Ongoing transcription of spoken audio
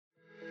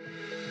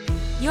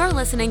You're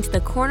listening to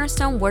the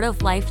Cornerstone Word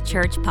of Life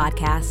Church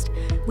podcast.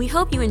 We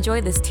hope you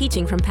enjoy this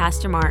teaching from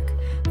Pastor Mark.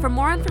 For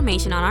more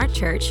information on our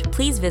church,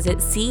 please visit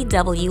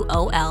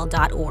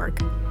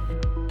cwol.org.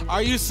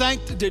 Are you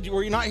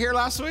were you not here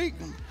last week?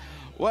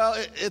 Well,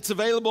 it's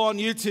available on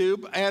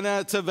YouTube, and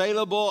it's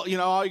available,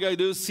 all you got to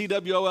do is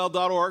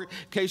cwol.org, in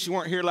case you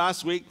weren't here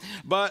last week.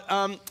 But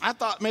I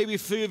thought maybe a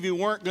few of you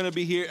weren't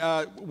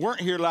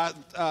here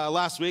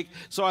last week,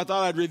 so I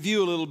thought I'd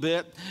review a little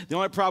bit. The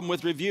only problem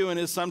with reviewing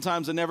is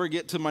sometimes I never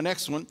get to my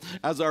next one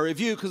as I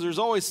review, because there's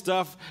always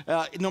stuff,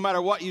 no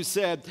matter what you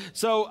said.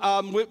 So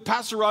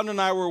Pastor Ron and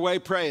I were away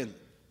praying.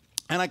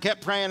 And I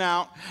kept praying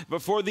out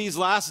before these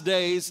last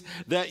days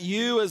that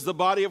you as the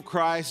body of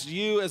Christ,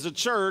 you as a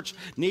church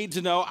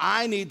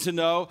I need to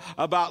know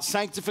about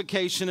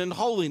sanctification and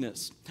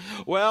holiness.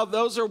 Well,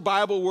 those are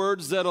Bible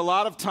words that a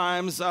lot of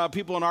times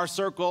people in our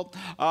circle,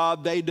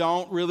 they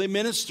don't really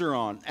minister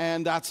on.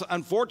 And that's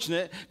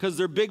unfortunate because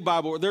they're big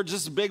Bible words. They're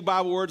just big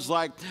Bible words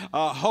like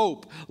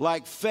hope,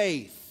 like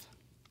faith,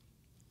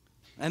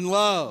 and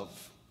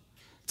love.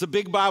 It's a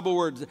big Bible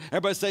word.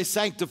 Everybody say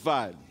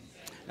sanctified.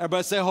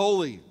 Everybody say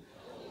holy.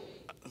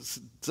 Does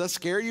that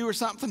scare you or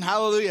something?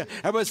 Hallelujah.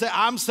 Everybody say,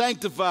 I'm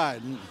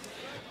sanctified.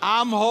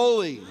 I'm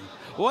holy.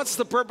 What's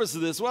the purpose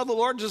of this? Well, the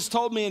Lord just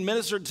told me and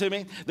ministered to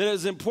me that it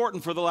was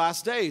important for the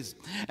last days.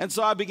 And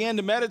so I began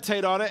to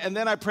meditate on it, and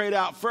then I prayed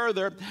out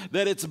further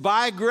that it's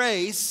by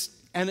grace,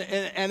 and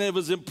it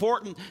was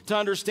important to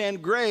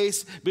understand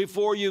grace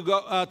before you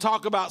go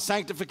talk about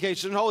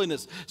sanctification and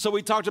holiness. So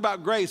we talked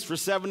about grace for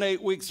 7 to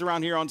 8 weeks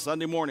around here on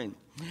Sunday morning.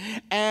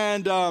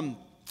 And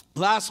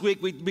last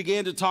week, we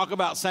began to talk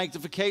about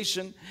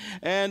sanctification,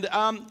 and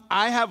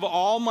I have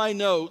all my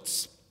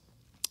notes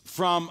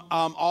from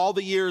all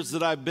the years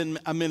that I've been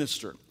a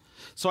minister.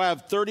 So I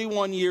have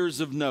 31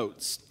 years of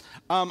notes.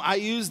 I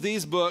use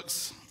these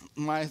books,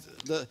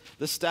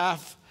 the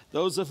staff,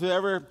 those of you who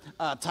ever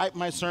type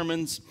my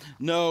sermons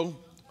know,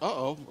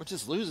 we're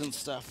just losing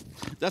stuff.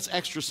 That's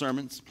extra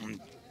sermons.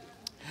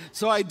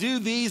 So I do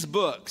these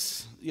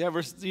books.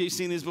 You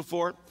seen these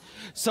before?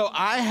 So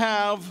I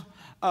have...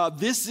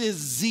 this is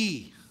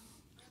Z.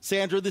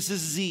 Sandra, this is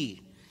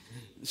Z.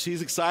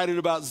 She's excited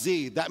about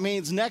Z. That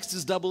means next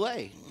is double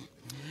A.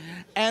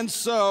 And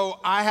so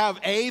I have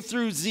A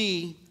through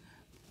Z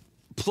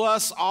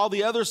plus all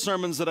the other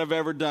sermons that I've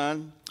ever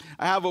done.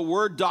 I have a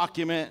Word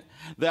document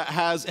that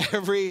has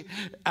every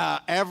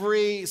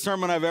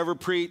sermon I've ever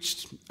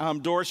preached.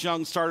 Doris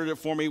Young started it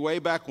for me way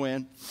back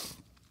when.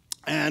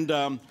 And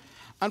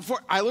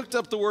I looked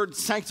up the word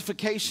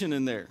sanctification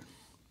in there.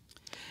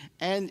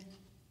 And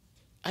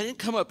I didn't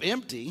come up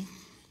empty,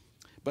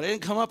 but I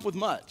didn't come up with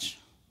much.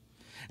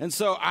 And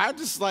so I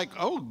just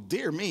oh,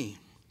 dear me.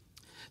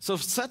 So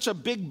such a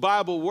big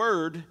Bible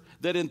word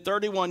that in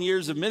 31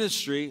 years of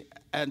ministry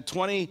and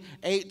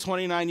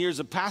 29 years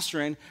of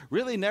pastoring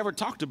really never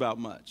talked about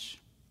much.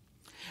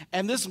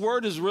 And this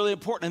word is really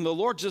important, and the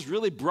Lord just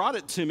really brought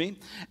it to me.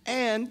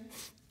 And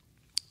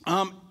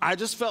I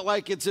just felt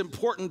like it's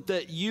important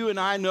that you and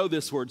I know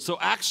this word. So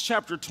Acts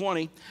chapter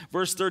 20,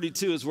 verse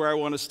 32 is where I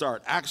want to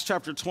start. Acts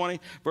chapter 20,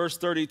 verse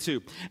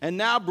 32. And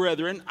now,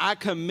 brethren, I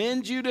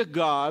commend you to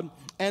God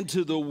and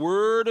to the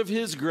word of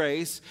his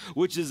grace,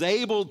 which is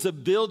able to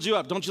build you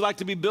up. Don't you like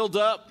to be built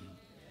up?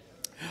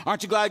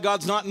 Aren't you glad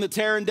God's not in the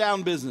tearing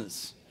down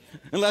business?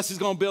 Unless he's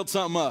going to build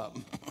something up.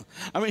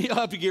 I mean, he'll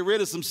help you get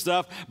rid of some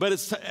stuff, but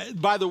it's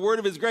by the word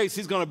of his grace,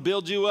 he's going to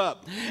build you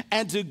up.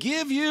 And to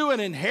give you an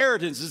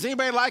inheritance. Does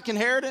anybody like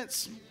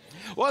inheritance?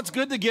 Well, it's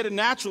good to get a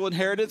natural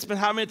inheritance, but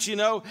how much you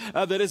know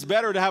that it's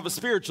better to have a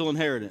spiritual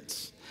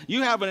inheritance?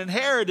 You have an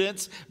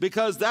inheritance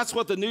because that's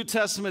what the New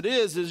Testament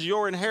is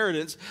your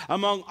inheritance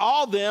among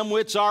all them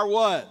which are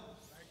what?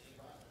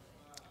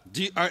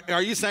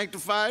 Are you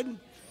sanctified?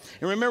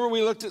 And remember,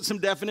 we looked at some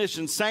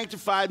definitions.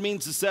 Sanctified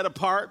means to set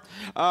apart,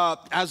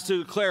 as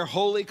to declare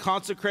holy,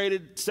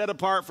 consecrated, set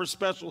apart for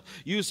special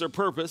use or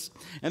purpose.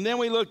 And then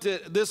we looked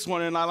at this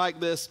one, and I like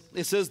this.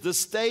 It says the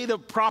state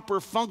of proper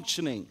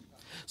functioning.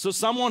 So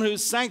someone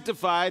who's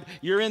sanctified,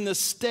 you're in the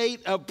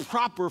state of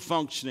proper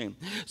functioning.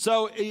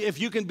 So if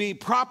you can be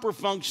proper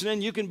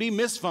functioning, you can be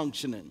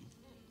misfunctioning.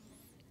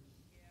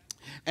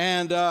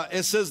 And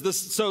it says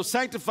this. So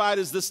sanctified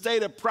is the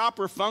state of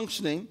proper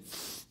functioning.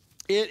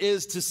 It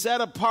is to set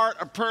apart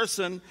a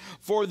person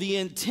for the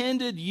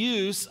intended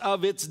use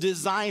of its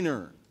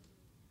designer.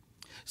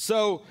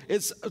 So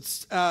it's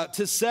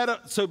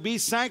so be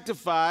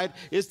sanctified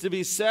is to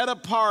be set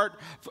apart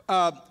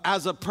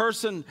as a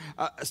person,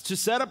 to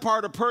set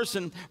apart a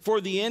person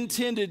for the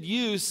intended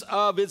use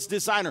of its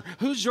designer.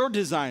 Who's your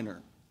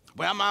designer?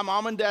 Well, my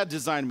mom and dad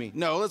designed me.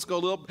 No, let's go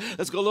a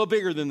little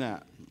bigger than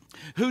that.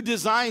 Who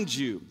designed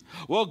you?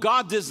 Well,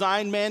 God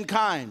designed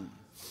mankind.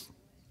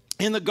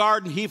 In the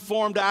garden, he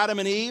formed Adam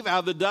and Eve out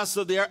of the dust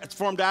of the earth,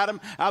 formed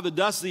Adam out of the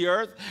dust of the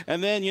earth,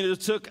 and then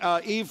took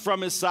Eve from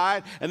his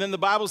side, and then the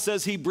Bible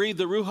says he breathed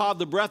the ruach,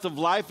 the breath of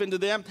life, into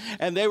them,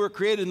 and they were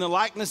created in the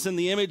likeness and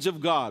the image of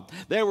God.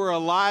 They were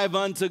alive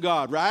unto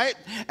God, right?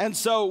 And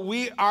so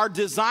our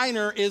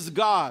designer is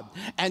God,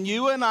 and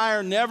you and I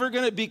are never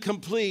going to be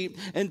complete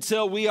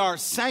until we are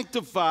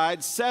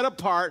sanctified, set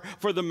apart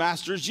for the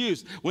master's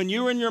use. When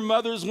you were in your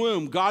mother's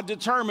womb, God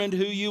determined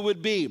who you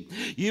would be.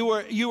 You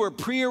were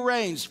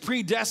prearranged,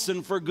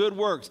 predestined for good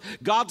works.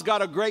 God's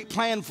got a great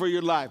plan for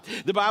your life.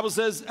 The Bible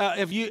says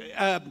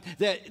that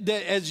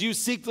as you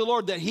seek the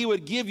Lord, that he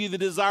would give you the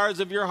desires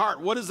of your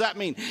heart. What does that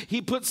mean?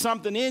 He puts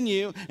something in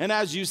you, and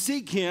as you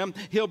seek him,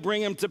 he'll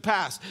bring him to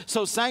pass.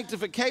 So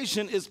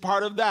sanctification is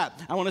part of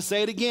that. I want to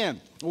say it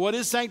again. What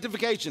is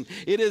sanctification?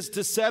 It is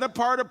to set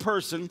apart a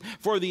person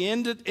for the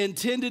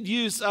intended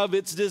use of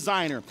its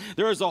designer.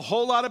 There is a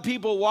whole lot of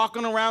people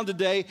walking around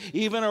today,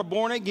 even are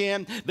born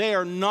again. They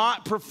are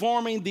not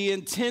performing the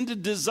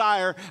intended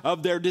desire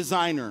of their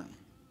designer.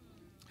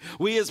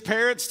 We as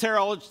parents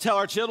tell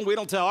our children, we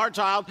don't tell our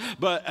child,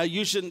 but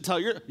you shouldn't tell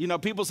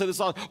people say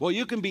this all, well,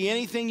 you can be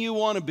anything you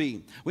want to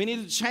be. We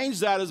need to change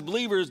that as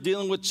believers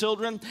dealing with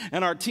children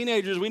and our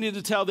teenagers. We need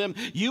to tell them,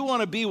 you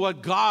want to be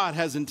what God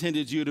has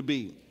intended you to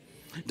be.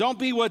 Don't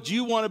be what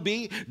you want to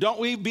be.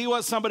 Don't be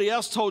what somebody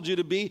else told you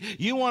to be.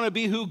 You want to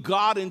be who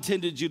God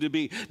intended you to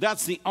be.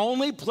 That's the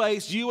only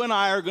place you and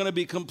I are going to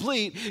be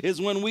complete, is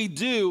when we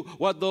do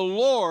what the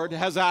Lord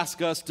has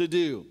asked us to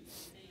do.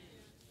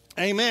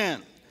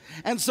 Amen.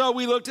 And so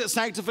we looked at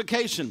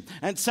sanctification,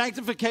 and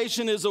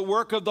sanctification is a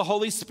work of the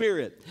Holy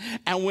Spirit.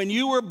 And when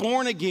you were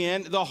born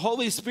again, the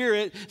Holy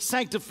Spirit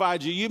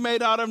sanctified you. You may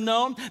not have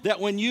known that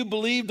when you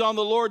believed on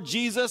the Lord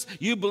Jesus,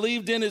 you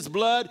believed in his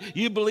blood,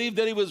 you believed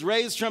that he was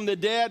raised from the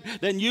dead,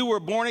 then you were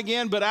born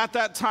again. But at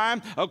that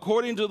time,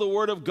 according to the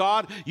word of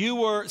God, you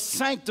were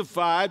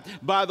sanctified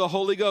by the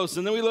Holy Ghost.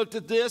 And then we looked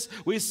at this.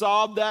 We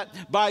saw that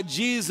by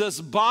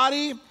Jesus'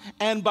 body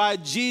and by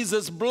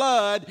Jesus'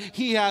 blood,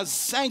 he has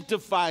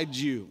sanctified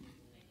you.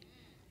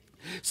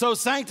 So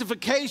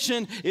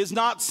sanctification is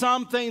not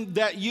something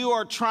that you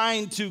are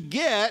trying to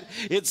get,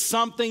 it's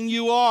something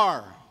you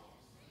are.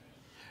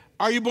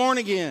 Are you born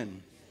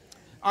again?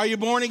 Are you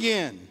born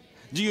again?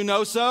 Do you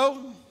know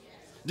so?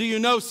 Do you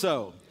know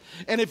so?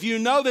 And if you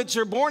know that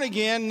you're born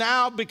again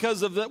now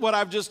because of what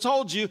I've just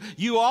told you,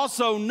 you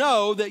also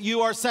know that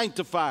you are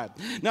sanctified.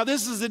 Now,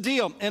 this is the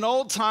deal. In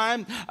old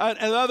time,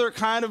 another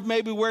kind of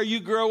maybe where you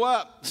grow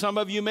up, some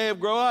of you may have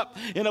grown up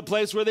in a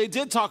place where they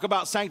did talk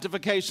about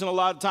sanctification a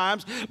lot of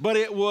times, but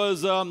it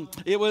was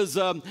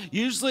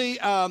usually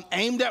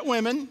aimed at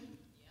women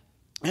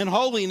and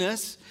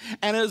holiness,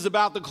 and it was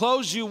about the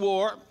clothes you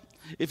wore,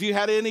 if you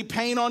had any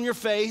paint on your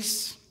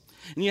face,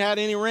 and you had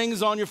any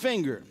rings on your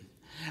finger.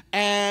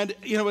 And,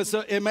 it's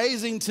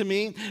amazing to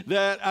me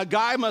that a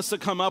guy must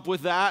have come up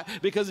with that,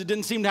 because it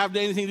didn't seem to have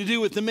anything to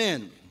do with the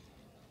men.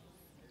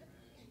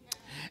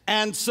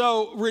 And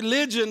so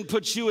religion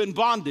puts you in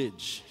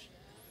bondage,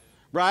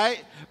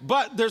 right?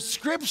 But the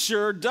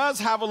scripture does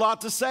have a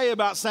lot to say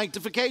about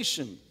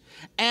sanctification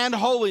and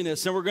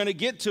holiness, and we're going to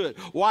get to it.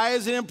 Why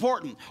is it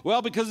important?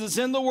 Well, because it's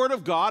in the Word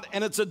of God,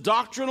 and it's a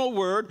doctrinal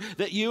word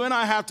that you and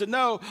I have to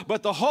know,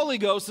 but the Holy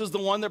Ghost is the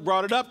one that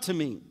brought it up to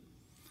me.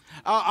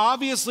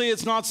 Obviously,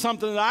 it's not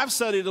something that I've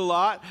studied a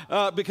lot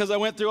because I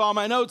went through all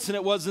my notes and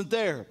it wasn't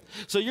there.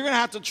 So you're going to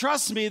have to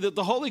trust me that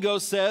the Holy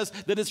Ghost says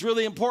that it's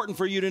really important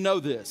for you to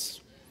know this.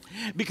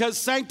 Because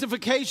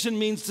sanctification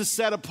means to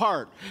set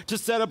apart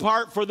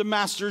for the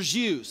master's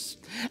use.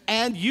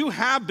 And you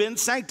have been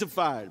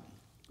sanctified.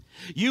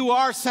 You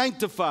are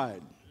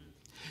sanctified.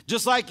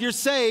 Just like you're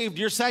saved,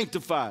 you're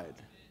sanctified.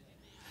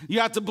 You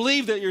have to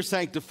believe that you're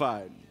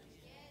sanctified.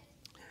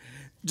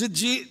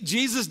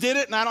 Jesus did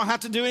it and I don't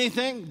have to do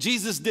anything?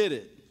 Jesus did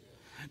it.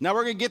 Now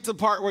we're going to get to the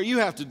part where you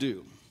have to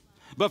do.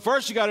 But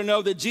first you got to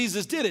know that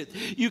Jesus did it.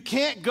 You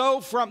can't go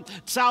from,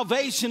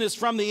 salvation is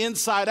from the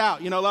inside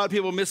out. A lot of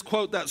people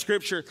misquote that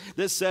scripture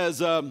that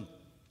says,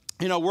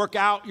 work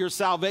out your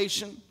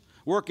salvation.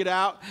 Work it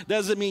out.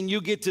 Doesn't mean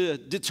you get to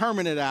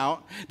determine it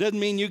out. Doesn't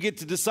mean you get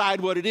to decide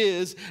what it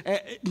is.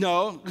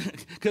 No,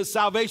 because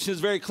salvation is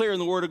very clear in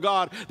the Word of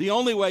God. The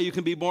only way you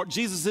can be born,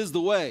 Jesus is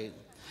the way.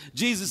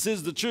 Jesus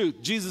is the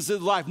truth. Jesus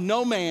is life.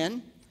 No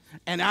man,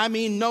 and I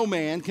mean no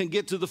man, can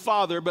get to the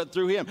Father but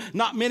through him.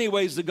 Not many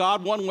ways to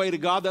God, one way to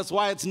God. That's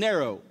why it's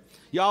narrow.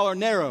 Y'all are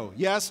narrow.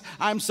 Yes,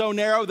 I'm so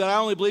narrow that I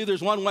only believe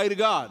there's one way to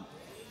God.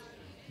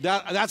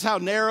 That's how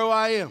narrow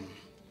I am.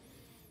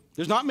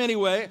 There's not many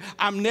ways.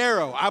 I'm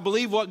narrow. I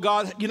believe what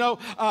God,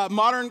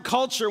 modern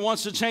culture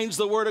wants to change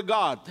the Word of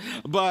God,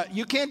 but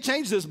you can't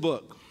change this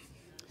book.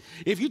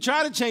 If you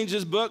try to change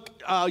this book,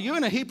 you're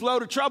in a heap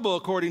load of trouble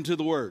according to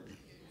the Word.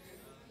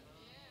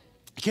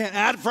 Can't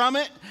add from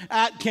it,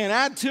 can't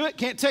add to it,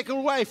 can't take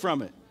away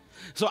from it.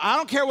 So I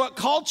don't care what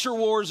culture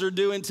wars are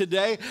doing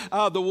today.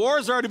 The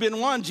war's already been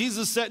won.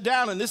 Jesus sat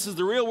down, and this is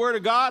the real Word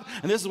of God,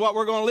 and this is what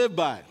we're going to live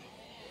by.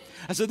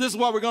 I said, this is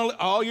what we're going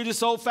to, you're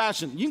just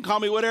old-fashioned. You can call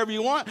me whatever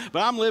you want,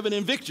 but I'm living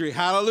in victory.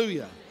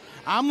 Hallelujah.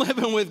 I'm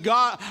living with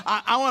God.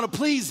 I want to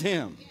please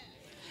him.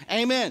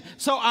 Amen.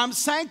 So I'm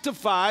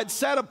sanctified,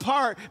 set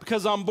apart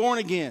because I'm born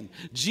again.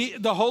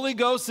 The Holy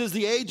Ghost is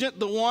the agent,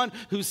 the one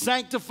who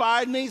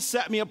sanctified me,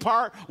 set me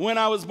apart when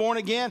I was born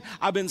again.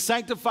 I've been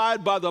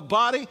sanctified by the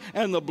body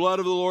and the blood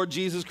of the Lord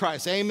Jesus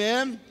Christ.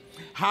 Amen.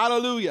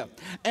 Hallelujah.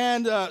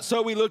 And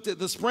so we looked at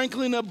the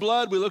sprinkling of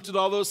blood. We looked at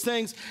all those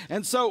things.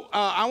 And so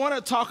I want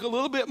to talk a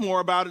little bit more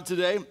about it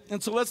today.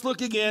 And so let's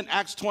look again,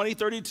 Acts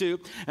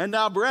 20:32. And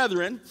now,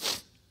 brethren,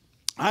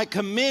 I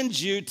commend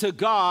you to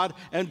God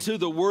and to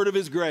the word of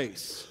his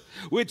grace,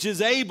 which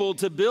is able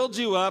to build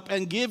you up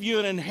and give you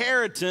an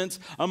inheritance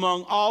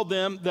among all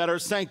them that are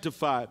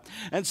sanctified.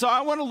 And so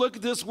I want to look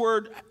at this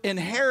word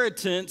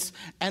inheritance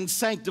and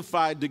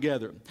sanctified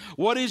together.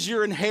 What is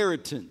your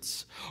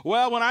inheritance?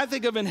 Well, when I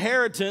think of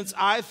inheritance,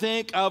 I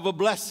think of a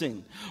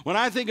blessing. When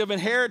I think of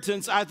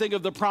inheritance, I think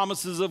of the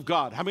promises of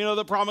God. How many know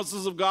the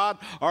promises of God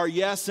are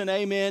yes and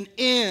amen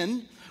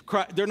in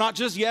Christ? They're not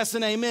just yes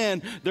and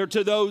amen. They're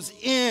to those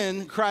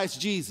in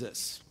Christ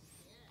Jesus.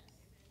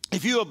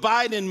 If you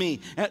abide in me,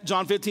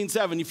 John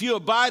 15:7, if you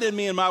abide in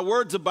me and my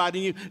words abide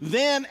in you,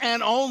 then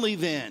and only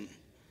then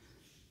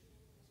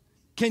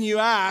can you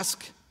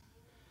ask.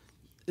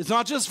 It's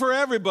not just for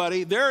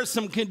everybody. There are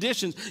some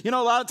conditions. You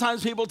know, a lot of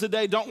times people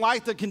today don't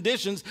like the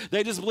conditions.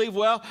 They just believe,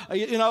 well,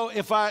 you know,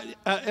 if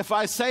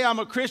I say I'm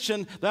a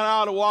Christian, then I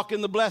ought to walk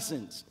in the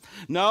blessings.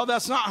 No,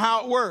 that's not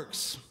how it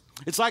works.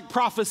 It's like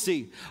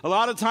prophecy. A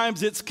lot of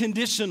times it's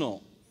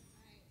conditional.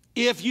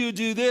 If you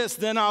do this,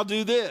 then I'll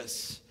do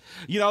this.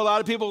 You know, a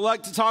lot of people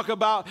like to talk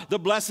about the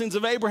blessings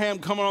of Abraham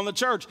coming on the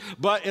church,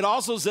 but it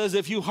also says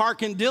if you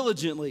hearken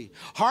diligently.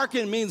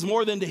 Hearken means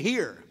more than to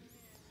hear.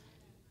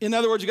 In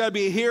other words, you got to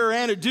be a hearer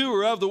and a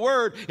doer of the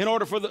word in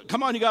order for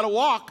come on, you got to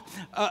walk.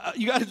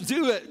 You got to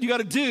do it. You got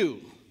to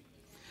do.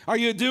 Are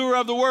you a doer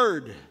of the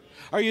word?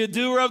 Are you a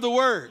doer of the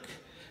work?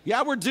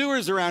 Yeah, we're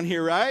doers around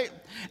here, right?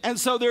 And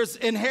so there's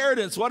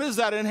inheritance. What is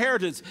that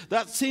inheritance?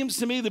 That seems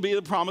to me to be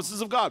the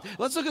promises of God.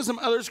 Let's look at some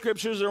other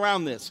scriptures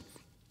around this.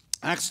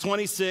 Acts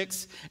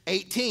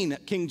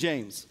 26:18, King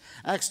James.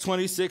 Acts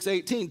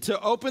 26:18, to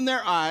open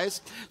their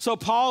eyes. So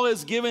Paul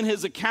is giving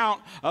his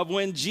account of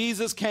when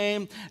Jesus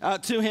came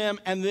to him,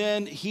 and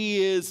then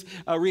he is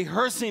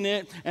rehearsing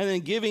it and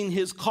then giving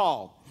his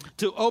call.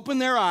 To open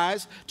their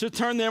eyes, to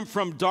turn them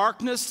from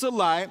darkness to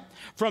light,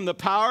 from the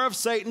power of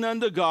Satan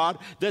unto God,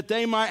 that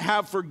they might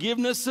have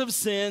forgiveness of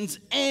sins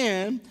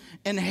and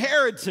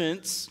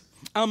inheritance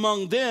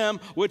among them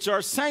which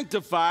are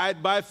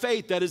sanctified by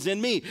faith that is in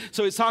me.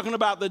 So he's talking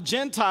about the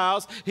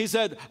Gentiles. He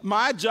said,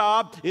 my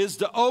job is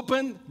to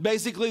open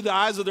basically the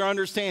eyes of their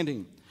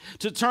understanding,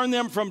 to turn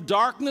them from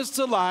darkness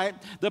to light,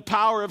 the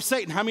power of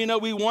Satan. How many know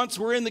we once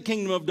were in the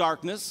kingdom of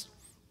darkness?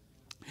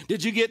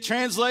 Did you get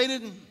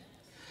translated?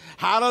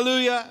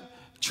 Hallelujah.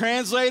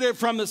 Translated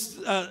from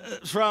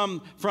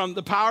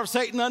the power of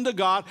Satan unto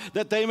God,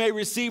 that they may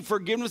receive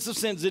forgiveness of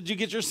sins. Did you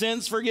get your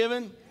sins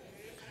forgiven?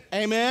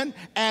 Amen.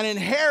 And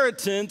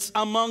inheritance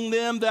among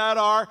them that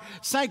are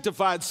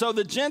sanctified. So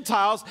the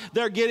Gentiles,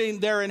 they're getting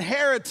their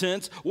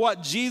inheritance,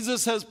 what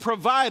Jesus has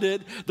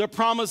provided, the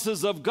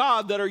promises of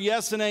God that are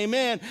yes and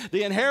amen.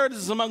 The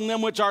inheritance among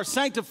them which are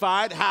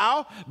sanctified.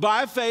 How?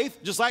 By faith,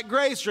 just like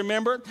grace,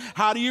 remember?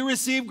 How do you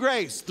receive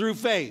grace? Through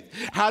faith.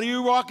 How do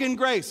you walk in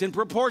grace? In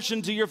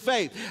proportion to your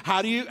faith.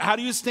 How do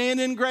you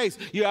stand in grace?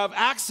 You have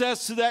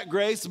access to that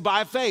grace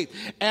by faith.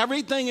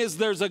 Everything is,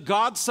 there's a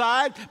God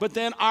side, but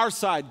then our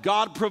side.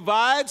 God provides.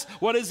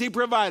 What has he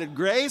provided?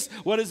 Grace.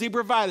 What has he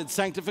provided?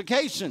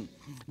 Sanctification.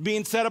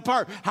 Being set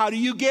apart. How do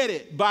you get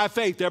it? By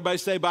faith. Everybody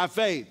say by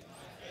faith.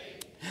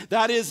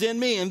 That is in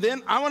me. And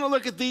then I want to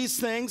look at these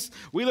things.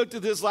 We looked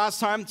at this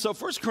last time. So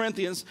 1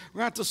 Corinthians,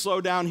 we're going to have to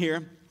slow down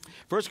here.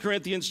 1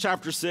 Corinthians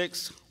chapter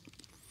 6.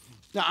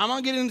 Now I'm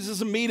going to get into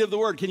some meat of the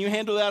word. Can you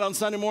handle that on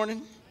Sunday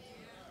morning?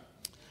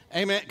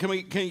 Amen.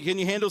 Can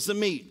you handle some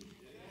meat?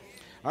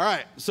 All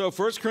right. So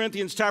 1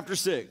 Corinthians chapter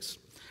 6,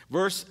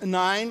 verse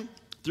 9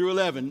 through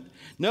 11.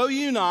 Know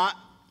you not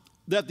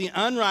that the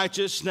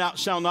unrighteous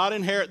shall not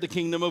inherit the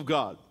kingdom of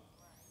God?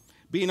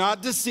 Be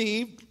not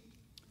deceived,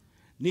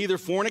 neither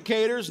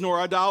fornicators, nor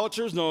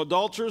idolaters, nor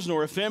adulterers,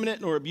 nor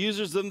effeminate, nor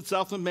abusers of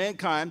themselves of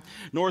mankind,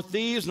 nor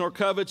thieves, nor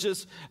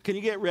covetous. Can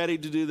you get ready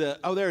to do the,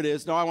 oh, there it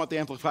is. No, I want the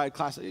Amplified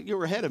Class. You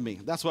were ahead of me.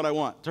 That's what I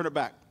want. Turn it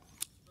back.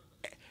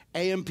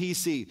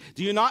 AMPC.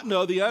 Do you not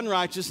know the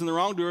unrighteous and the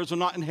wrongdoers will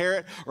not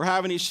inherit or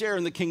have any share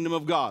in the kingdom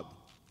of God?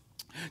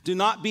 Do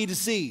not be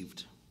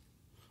deceived.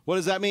 What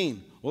does that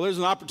mean? Well, there's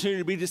an opportunity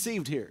to be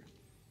deceived here.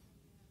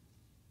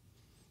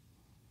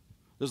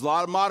 There's a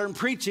lot of modern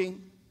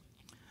preaching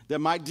that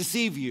might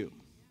deceive you.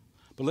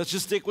 But let's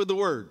just stick with the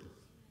word.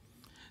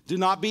 Do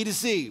not be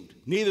deceived.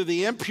 Neither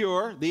the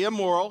impure, the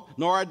immoral,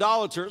 nor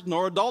idolaters,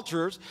 nor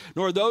adulterers,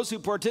 nor those who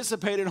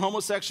participate in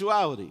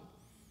homosexuality.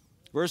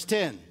 Verse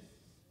 10.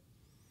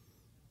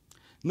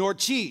 Nor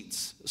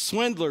cheats,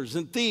 swindlers,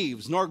 and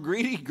thieves, nor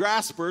greedy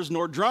graspers,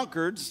 nor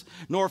drunkards,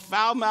 nor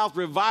foul-mouthed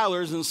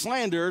revilers and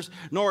slanderers,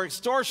 nor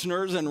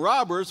extortioners and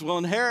robbers will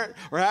inherit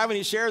or have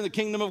any share in the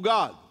kingdom of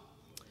God.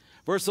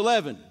 Verse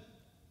 11.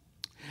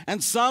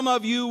 And some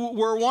of you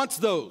were once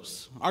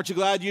those. Aren't you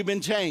glad you've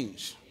been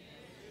changed?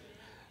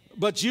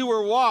 But you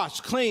were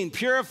washed, clean,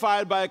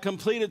 purified by a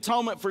complete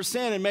atonement for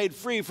sin and made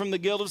free from the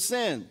guilt of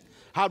sin.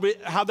 How'd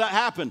that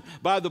happen?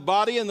 By the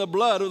body and the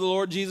blood of the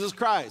Lord Jesus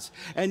Christ.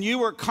 And you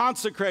were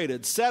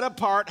consecrated, set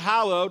apart,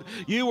 hallowed.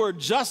 You were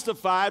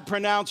justified,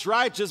 pronounced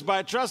righteous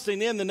by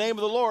trusting in the name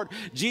of the Lord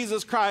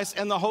Jesus Christ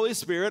and the Holy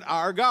Spirit,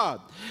 our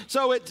God.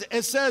 So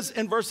it says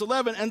in verse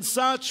 11, and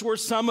such were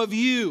some of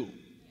you.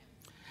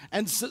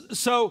 And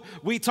so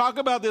we talk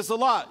about this a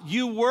lot.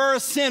 You were a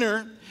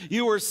sinner.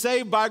 You were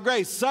saved by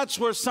grace. Such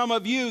were some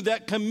of you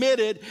that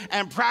committed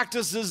and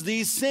practices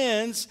these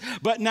sins,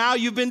 but now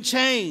you've been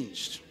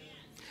changed.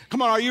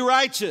 Come on, are you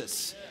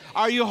righteous?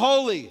 Are you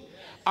holy?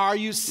 Are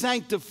you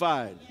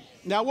sanctified?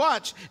 Now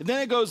watch. And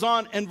then it goes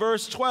on in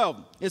verse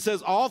 12. It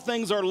says, all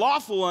things are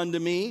lawful unto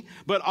me,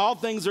 but all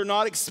things are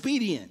not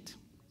expedient.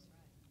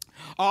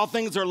 All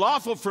things are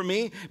lawful for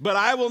me, but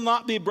I will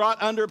not be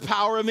brought under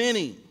power of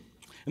any.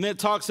 And then it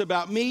talks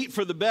about meat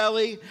for the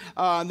belly.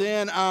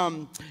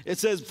 It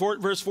says,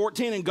 verse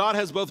 14, and God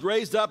has both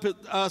raised up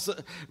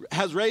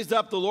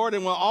the Lord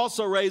and will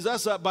also raise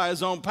us up by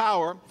his own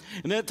power.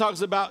 And then it talks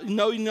about,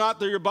 know you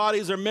not that your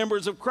bodies are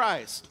members of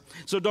Christ.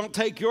 So don't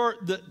take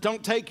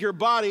your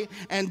body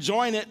and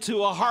join it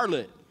to a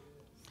harlot.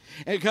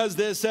 Because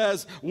this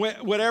says,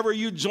 whatever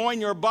you join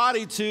your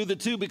body to, the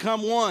two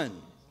become one.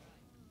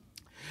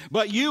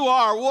 But you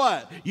are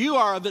what? You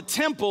are the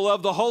temple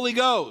of the Holy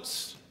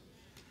Ghost.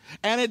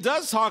 And it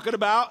does talk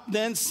about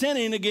then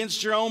sinning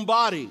against your own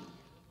body.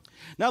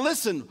 Now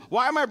listen,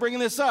 why am I bringing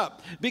this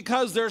up?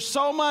 Because there's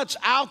so much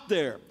out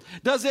there.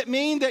 Does it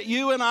mean that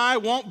you and I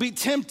won't be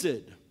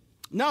tempted?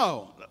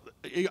 No.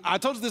 I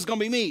told you this is going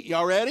to be me.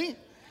 Y'all ready?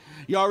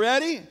 Y'all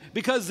ready?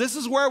 Because this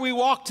is where we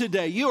walk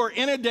today. You are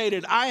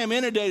inundated. I am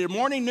inundated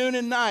morning, noon,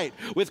 and night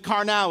with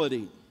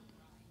carnality.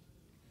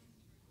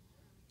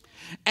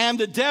 And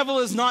the devil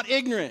is not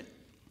ignorant.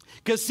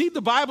 Because see,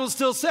 the Bible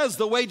still says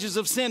the wages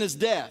of sin is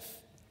death.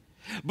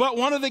 But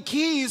one of the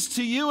keys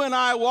to you and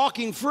I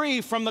walking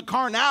free from the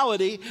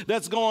carnality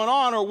that's going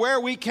on, or where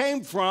we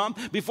came from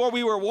before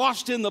we were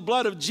washed in the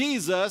blood of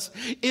Jesus,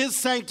 is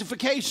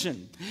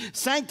sanctification.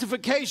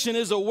 Sanctification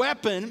is a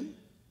weapon.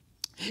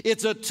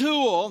 It's a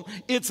tool.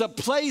 It's a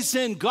place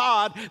in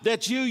God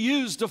that you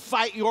use to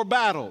fight your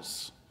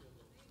battles.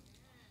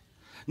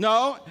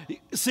 No,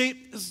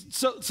 see,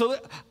 so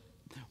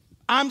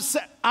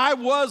I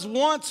was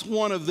once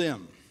one of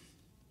them.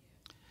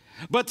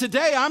 But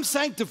today I'm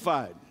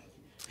sanctified.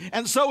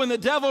 And so when the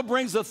devil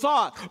brings a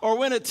thought or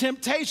when a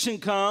temptation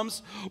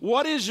comes,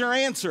 what is your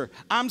answer?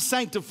 I'm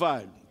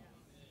sanctified.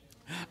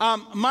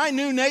 My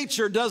new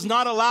nature does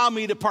not allow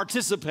me to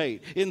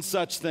participate in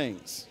such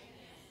things.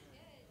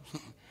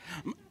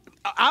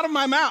 Out of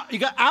my mouth, you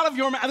got out of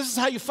your mouth. This is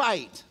how you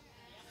fight.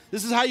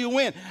 This is how you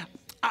win.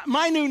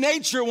 My new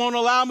nature won't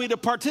allow me to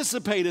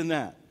participate in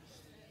that.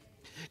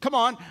 Come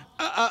on,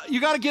 you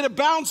got to get a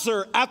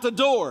bouncer at the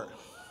door.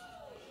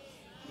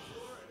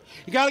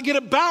 You got to get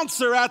a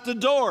bouncer at the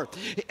door.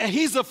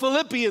 He's a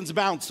Philippians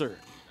bouncer.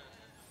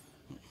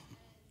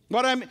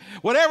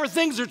 Whatever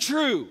things are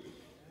true.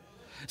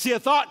 See, a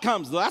thought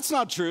comes, that's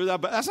not true.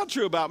 That's not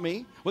true about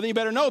me. Well, then you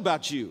better know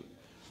about you.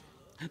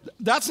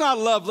 That's not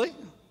lovely.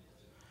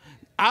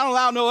 I don't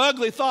allow no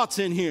ugly thoughts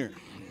in here.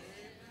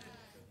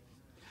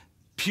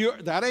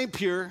 Pure, that ain't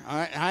pure.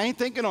 I ain't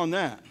thinking on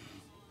that.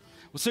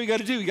 Well, so you got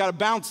to do, you got to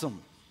bounce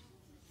them.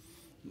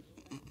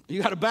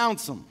 You got to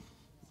bounce them.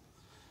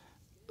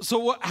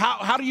 So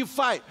how do you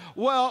fight?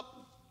 Well,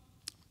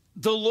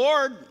 the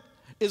Lord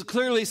is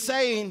clearly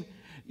saying,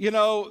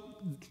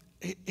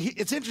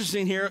 it's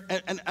interesting here,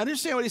 and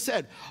understand what he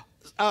said.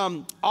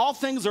 All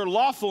things are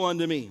lawful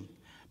unto me,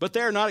 but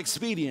they are not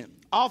expedient.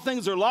 All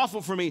things are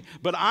lawful for me,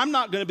 but I'm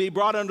not going to be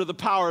brought under the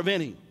power of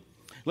any.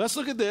 Let's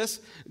look at this,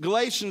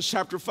 Galatians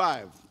chapter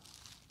 5.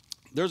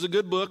 There's a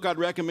good book I'd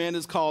recommend.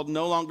 It's called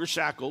No Longer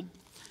Shackled.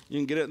 You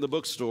can get it in the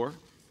bookstore.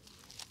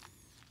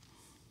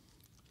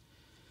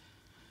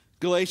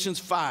 Galatians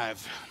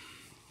 5.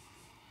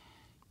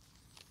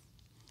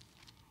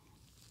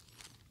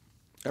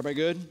 Everybody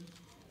good?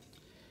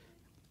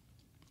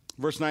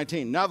 Verse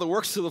 19. Now the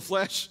works of the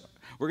flesh,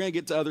 we're going to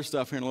get to other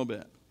stuff here in a little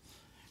bit.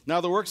 Now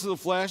the works of the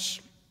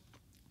flesh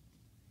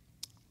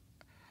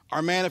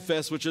are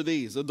manifest, which are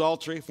these: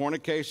 adultery,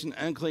 fornication,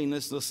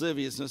 uncleanness,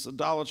 lasciviousness,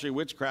 idolatry,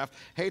 witchcraft,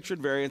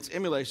 hatred, variance,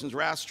 emulations,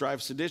 wrath,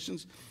 strife,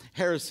 seditions,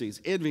 heresies,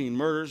 envying,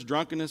 murders,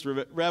 drunkenness,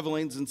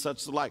 revelings, and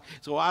such the like.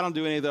 So I don't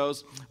do any of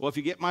those. Well, if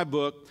you get my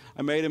book,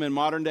 I made them in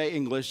modern day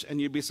English,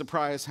 and you'd be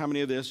surprised how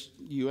many of this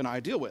you and I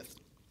deal with.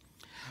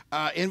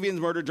 Envying,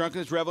 murder,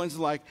 drunkenness, revelings,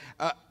 and the like,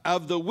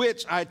 of the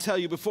which I tell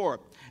you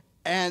before.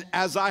 And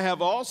as I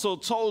have also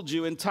told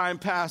you in time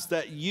past,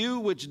 that you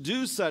which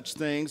do such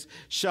things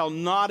shall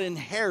not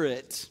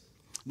inherit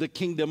the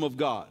kingdom of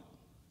God.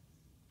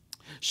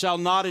 Shall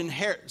not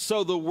inherit.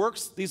 So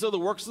these are the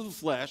works of the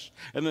flesh,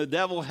 and the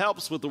devil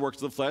helps with the works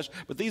of the flesh,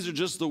 but these are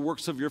just the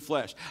works of your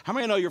flesh. How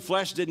many know your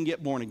flesh didn't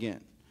get born again?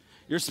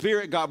 Your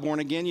spirit got born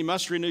again. You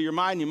must renew your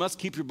mind. You must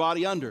keep your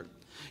body under.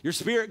 Your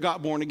spirit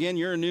got born again.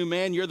 You're a new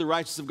man. You're the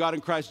righteousness of God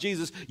in Christ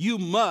Jesus. You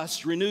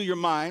must renew your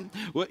mind.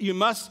 You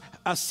must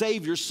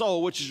save your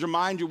soul, which is your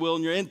mind, your will,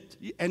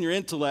 and your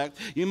intellect.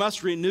 You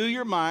must renew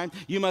your mind.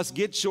 You must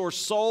get your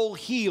soul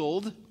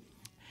healed.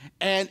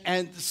 And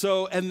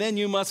then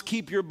you must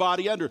keep your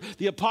body under.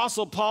 The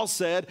Apostle Paul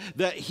said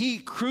that he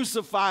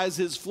crucifies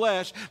his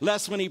flesh,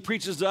 lest when he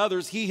preaches to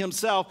others, he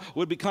himself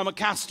would become a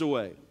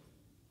castaway.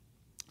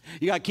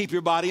 You got to keep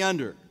your body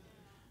under.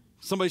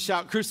 Somebody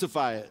shout,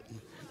 crucify it.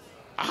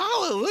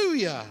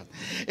 Hallelujah.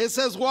 It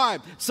says why?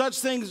 Such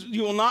things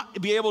you will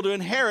not be able to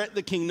inherit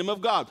the kingdom of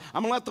God.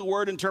 I'm going to let the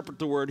word interpret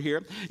the word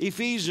here.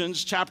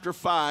 Ephesians chapter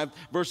 5,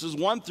 verses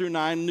 1 through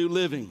 9, New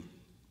Living.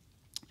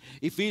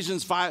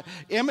 Ephesians 5,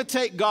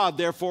 imitate God,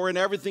 therefore, in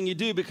everything you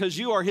do, because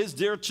you are his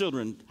dear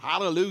children.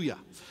 Hallelujah.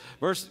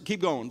 Keep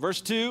going. Verse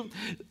 2,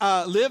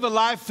 live a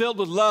life filled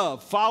with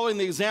love, following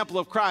the example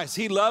of Christ.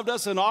 He loved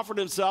us and offered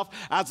himself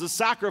as a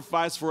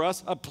sacrifice for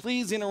us, a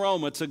pleasing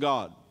aroma to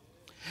God.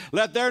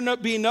 Let there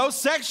be no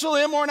sexual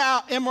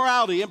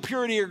immorality,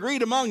 impurity, or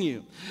greed among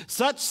you.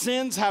 Such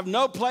sins have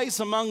no place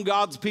among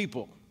God's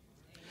people.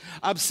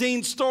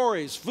 Obscene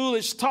stories,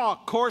 foolish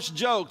talk, coarse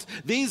jokes,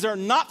 these are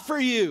not for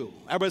you.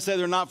 Everybody say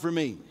they're not for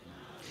me.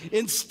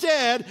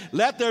 Instead,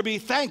 let there be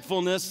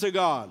thankfulness to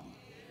God.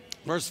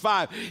 Verse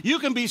 5, you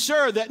can be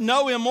sure that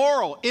no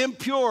immoral,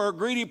 impure, or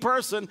greedy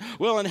person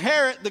will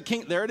inherit the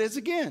kingdom. There it is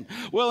again.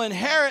 Will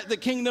inherit the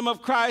kingdom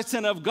of Christ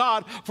and of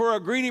God, for a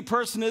greedy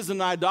person is an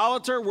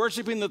idolater,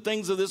 worshiping the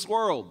things of this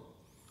world.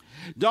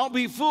 Don't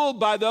be fooled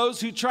by those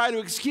who try to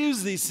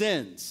excuse these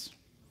sins.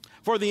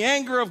 For the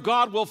anger of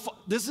God will,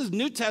 this is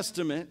New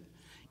Testament,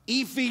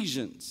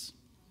 Ephesians.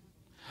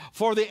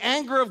 For the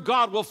anger of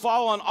God will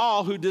fall on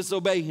all who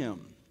disobey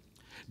him.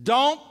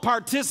 Don't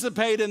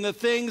participate in the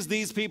things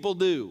these people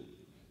do.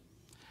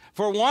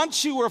 For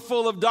once you were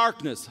full of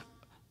darkness.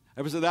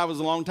 Ever said that was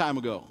a long time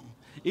ago?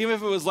 Even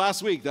if it was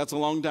last week, that's a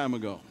long time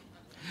ago.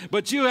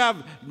 But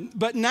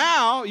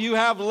now you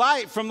have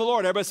light from the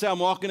Lord. Everybody say, I'm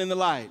walking in the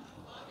light.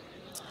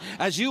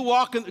 As you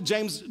walk in,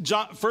 1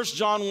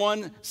 John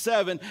 1,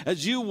 7,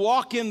 as you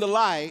walk in the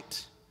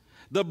light,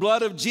 the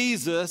blood of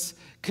Jesus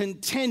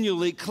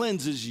continually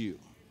cleanses you.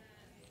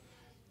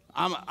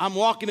 I'm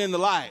walking in the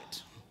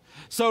light.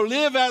 So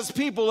live as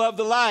people of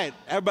the light.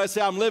 Everybody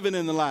say, I'm living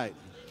in the light.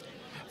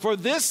 For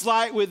this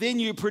light within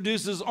you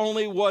produces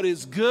only what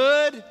is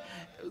good.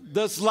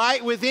 This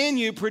light within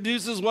you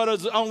produces what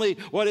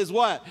is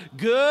what?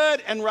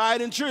 Good and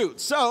right and true.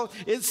 So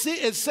it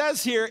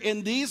says here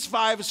in these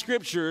 5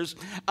 scriptures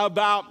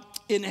about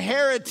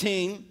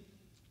inheritance,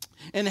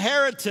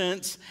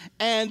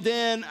 and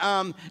then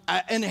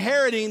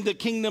inheriting the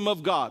kingdom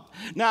of God.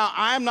 Now,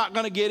 I'm not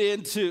going to get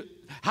into,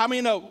 how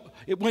many know,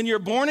 when you're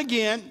born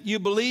again, you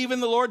believe in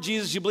the Lord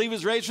Jesus, you believe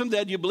he's raised from the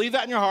dead, you believe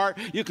that in your heart,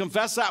 you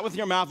confess that with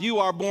your mouth, you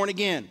are born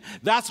again.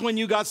 That's when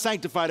you got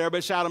sanctified.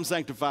 Everybody shout, I'm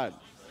sanctified.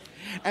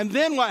 And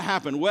then what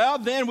happened? Well,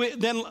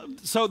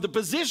 so the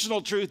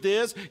positional truth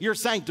is you're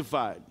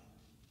sanctified.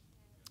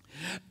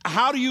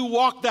 How do you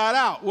walk that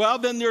out? Well,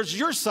 then there's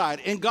your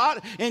side. In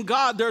God,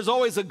 there's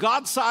always a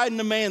God side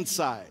and a man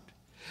side.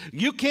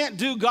 You can't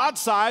do God's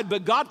side,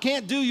 but God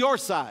can't do your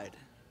side.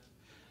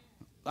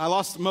 I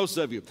lost most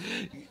of you.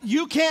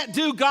 You can't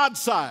do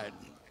God's side.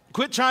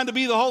 Quit trying to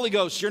be the Holy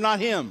Ghost. You're not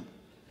him.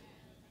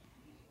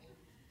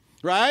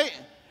 Right?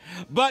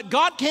 But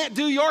God can't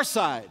do your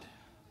side.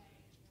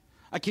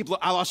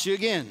 I lost you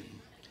again.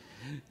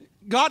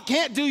 God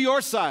can't do your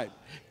side.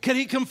 Could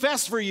he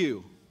confess for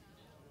you?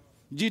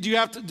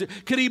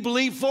 Could he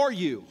believe for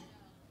you?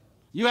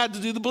 You had to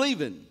do the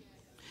believing.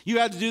 You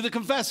had to do the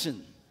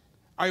confession.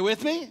 Are you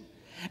with me?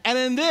 And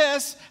in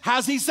this,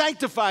 has he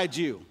sanctified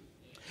you?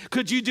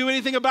 Could you do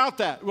anything about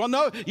that? Well,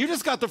 no, you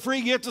just got the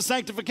free gift of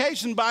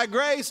sanctification by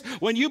grace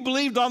when you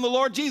believed on the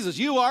Lord Jesus.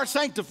 You are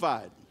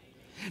sanctified.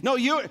 No,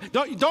 you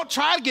don't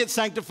try to get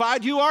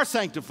sanctified. You are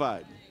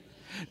sanctified.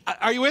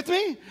 Are you with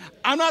me?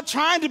 I'm not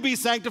trying to be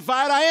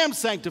sanctified. I am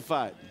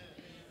sanctified.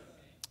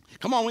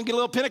 Come on, we can get a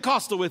little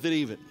Pentecostal with it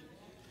even.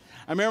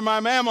 I remember my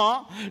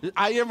mama,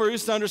 I never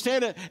used to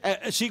understand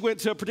it. She went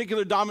to a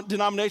particular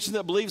denomination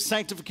that believes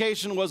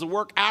sanctification was a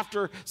work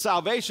after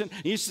salvation.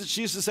 She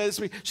used to say this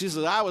to me. She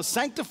said, I was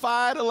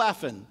sanctified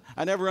a-laughing.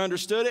 I never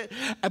understood it,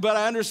 but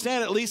I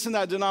understand, at least in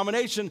that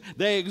denomination,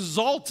 they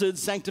exalted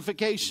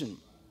sanctification.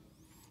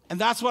 And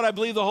that's what I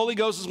believe the Holy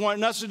Ghost is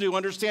wanting us to do,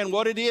 understand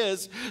what it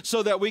is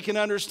so that we can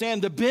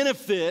understand the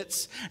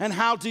benefits and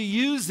how to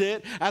use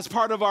it as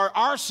part of our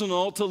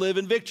arsenal to live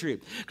in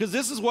victory. Because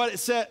this is what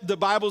the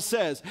Bible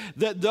says,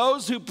 that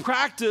those who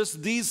practice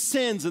these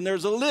sins, and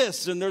there's a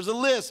list,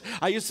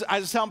 I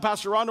was telling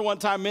Pastor Rhonda one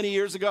time many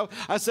years ago,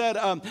 I said,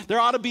 there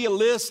ought to be a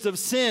list of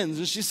sins.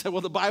 And she said,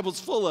 well, the Bible's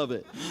full of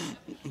it.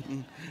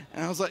 And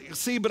I was like,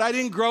 see, but I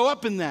didn't grow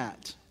up in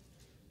that.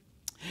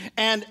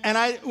 And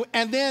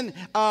then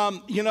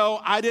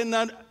I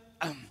didn't.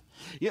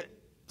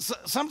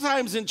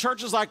 Sometimes in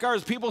churches like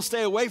ours, people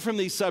stay away from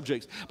these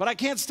subjects, but I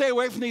can't stay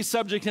away from these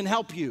subjects and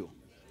help you.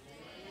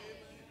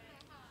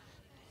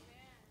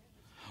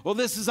 Well,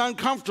 this is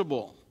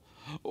uncomfortable.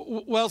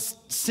 Well,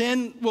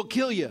 sin will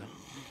kill you.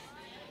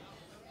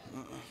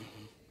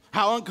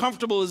 How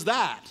uncomfortable is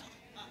that?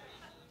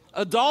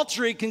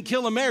 Adultery can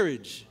kill a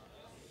marriage.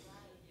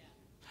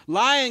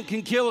 Lying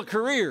can kill a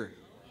career.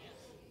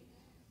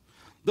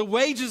 The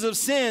wages of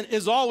sin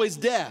is always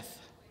death.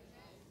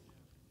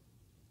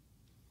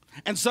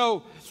 And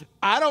so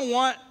I don't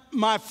want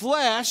my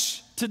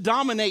flesh to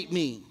dominate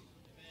me.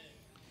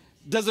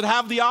 Does it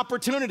have the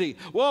opportunity?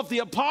 Well, if the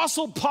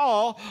Apostle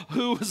Paul,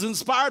 who was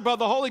inspired by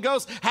the Holy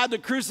Ghost, had to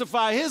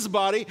crucify his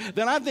body,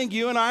 then I think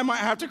you and I might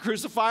have to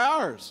crucify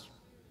ours.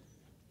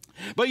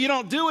 But you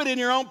don't do it in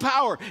your own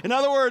power. In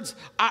other words,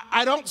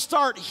 I don't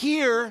start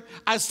here.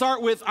 I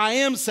start with, I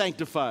am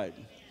sanctified.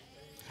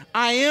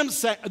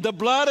 The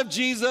blood of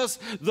Jesus,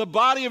 the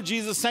body of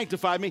Jesus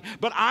sanctified me,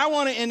 but I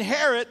want to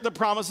inherit the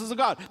promises of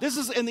God. This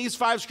is in these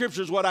 5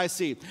 scriptures what I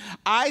see.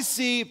 I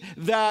see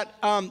that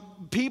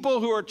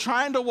people who are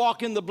trying to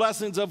walk in the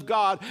blessings of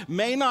God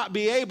may not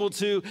be able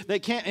to. They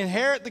can't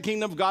inherit the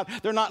kingdom of God.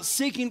 They're not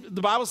seeking.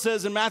 The Bible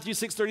says in Matthew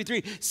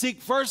 6:33,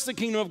 seek first the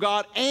kingdom of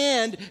God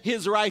and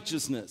his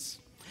righteousness.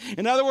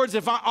 In other words,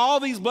 if all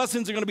these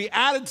blessings are going to be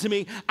added to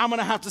me, I'm going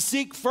to have to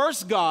seek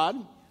first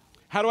God.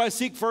 How do I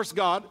seek first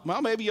God?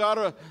 Well, maybe you ought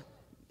to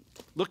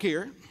look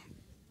here.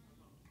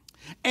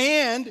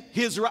 And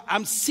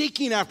I'm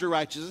seeking after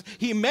righteousness.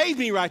 He made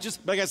me righteous,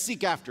 but I got to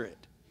seek after it.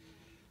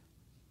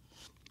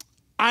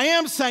 I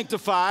am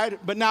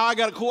sanctified, but now I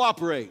got to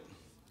cooperate.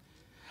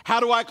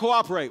 How do I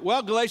cooperate?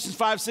 Well, Galatians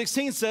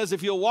 5:16 says,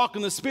 if you'll walk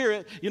in the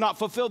Spirit, you'll not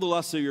fulfill the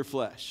lusts of your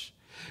flesh.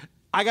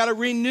 I got to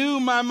renew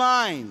my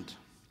mind.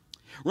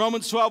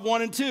 Romans 12,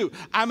 1 and 2.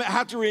 I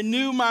have to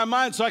renew my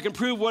mind so I can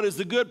prove what is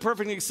the good,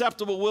 perfect, and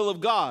acceptable will of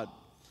God.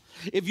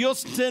 If you'll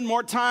spend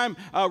more time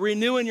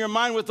renewing your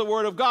mind with the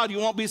Word of God, you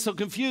won't be so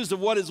confused of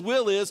what His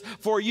will is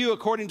for you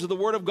according to the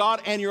Word of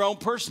God and your own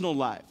personal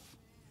life.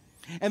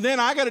 And then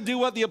I got to do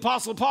what the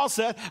Apostle Paul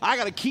said. I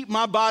got to keep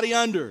my body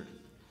under.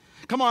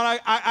 Come on,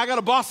 I got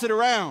to boss it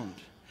around.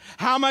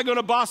 How am I going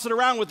to boss it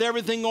around with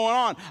everything going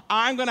on?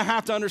 I'm going to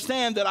have to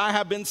understand that I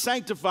have been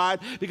sanctified,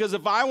 because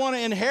if I want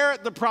to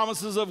inherit the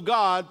promises of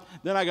God,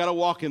 then I got to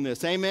walk in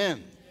this.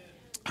 Amen.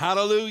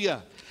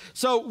 Hallelujah.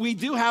 So we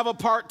do have a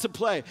part to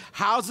play.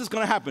 How is this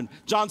going to happen?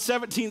 John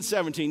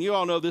 17:17. You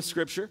all know this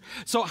scripture.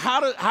 So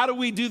how do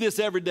we do this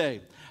every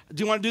day?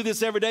 Do you want to do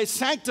this every day?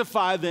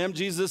 Sanctify them,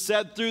 Jesus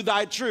said, through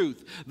thy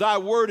truth. Thy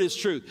word is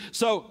truth.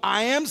 So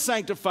I am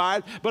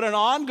sanctified, but an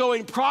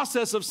ongoing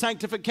process of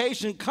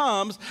sanctification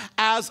comes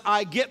as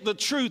I get the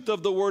truth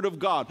of the word of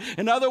God.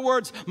 In other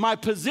words, my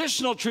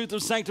positional truth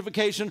of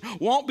sanctification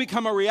won't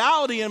become a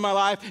reality in my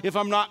life if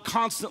I'm not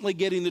constantly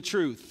getting the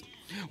truth,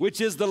 which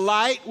is the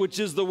light, which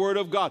is the word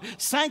of God.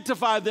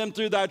 Sanctify them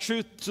through thy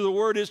truth, so the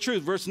word is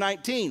truth. Verse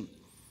 19.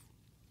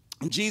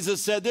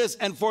 Jesus said this,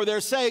 and for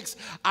their sakes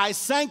I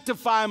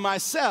sanctify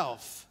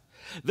myself,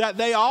 that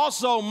they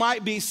also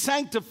might be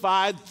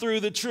sanctified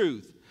through the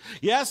truth.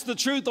 Yes, the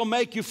truth will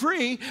make you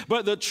free,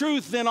 but the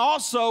truth then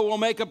also will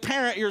make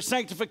apparent your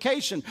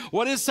sanctification.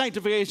 What is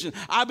sanctification?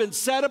 I've been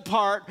set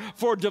apart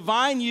for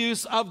divine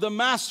use of the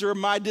master,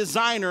 my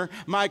designer,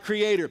 my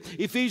creator.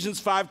 Ephesians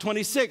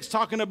 5:26,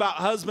 talking about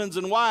husbands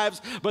and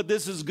wives, but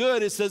this is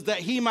good. It says that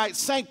he might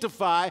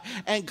sanctify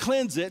and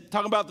cleanse it,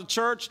 talking about the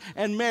church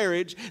and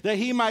marriage, that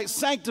he might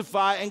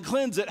sanctify and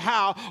cleanse it.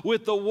 How?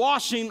 With the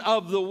washing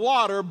of the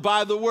water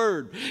by the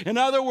word. In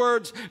other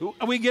words,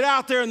 we get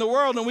out there in the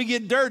world and we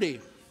get dirty.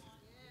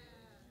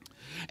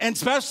 And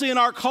especially in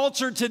our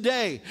culture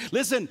today.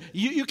 Listen,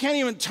 you can't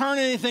even turn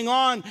anything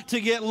on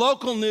to get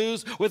local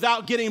news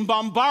without getting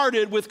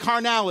bombarded with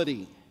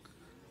carnality,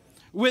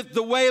 with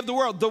the way of the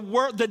world.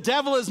 The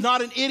devil is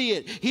not an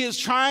idiot. He is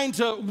trying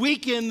to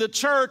weaken the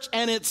church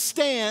and its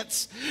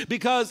stance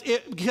because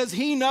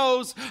he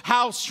knows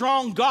how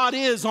strong God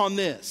is on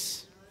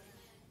this.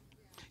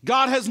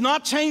 God has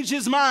not changed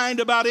his mind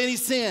about any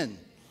sin.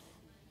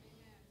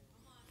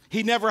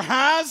 He never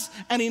has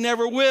and he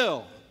never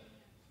will.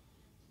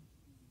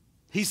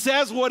 He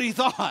says what he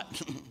thought.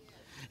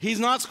 He's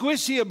not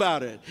squishy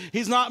about it.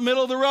 He's not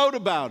middle of the road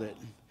about it.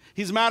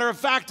 He's matter of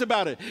fact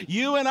about it.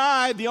 You and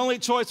I, the only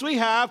choice we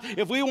have,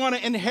 if we want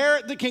to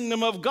inherit the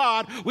kingdom of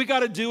God, we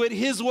got to do it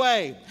his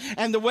way.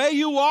 And the way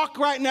you walk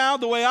right now,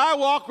 the way I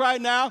walk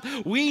right now,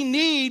 we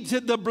need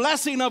the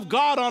blessing of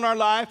God on our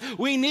life.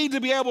 We need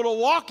to be able to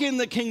walk in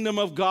the kingdom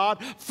of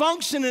God,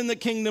 function in the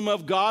kingdom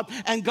of God,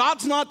 and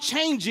God's not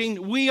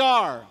changing, we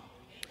are.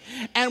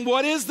 And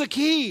what is the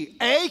key?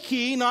 A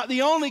key, not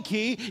the only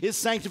key, is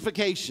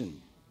sanctification.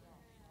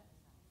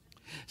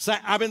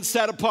 I've been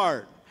set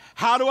apart.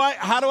 How do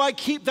I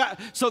keep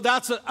that? So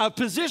that's a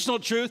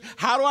positional truth.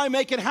 How do I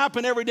make it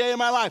happen every day of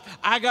my life?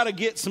 I got to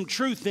get some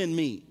truth in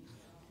me.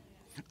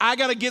 I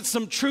got to get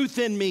some truth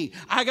in me.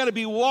 I got to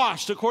be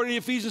washed, according to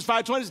Ephesians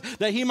 5:20,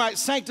 that he might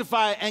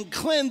sanctify and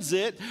cleanse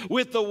it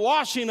with the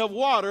washing of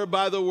water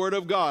by the word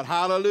of God.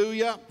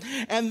 Hallelujah.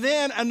 And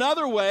then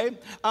another way,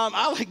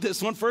 I like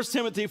this one, 1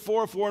 Timothy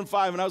 4:4 and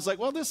 5. And I was like,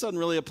 well, this doesn't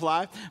really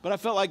apply, but I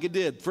felt like it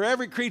did. For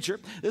every creature,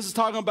 this is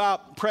talking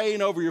about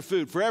praying over your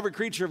food. For every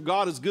creature of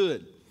God is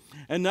good.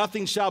 and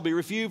nothing shall be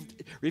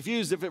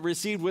refused if it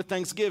received with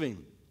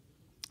thanksgiving.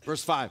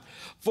 Verse 5,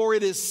 for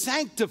it is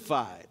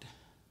sanctified.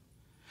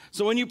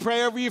 So when you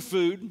pray over your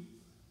food,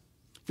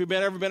 if you've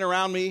ever been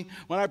around me,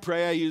 when I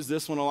pray, I use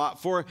this one a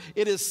lot. For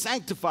it is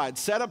sanctified,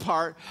 set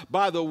apart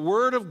by the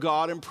word of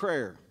God and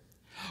prayer.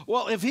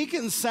 Well, if he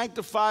can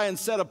sanctify and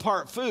set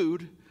apart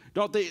food,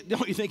 don't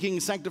you think he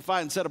can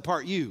sanctify and set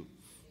apart you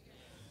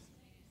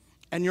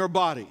and your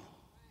body?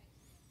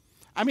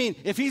 I mean,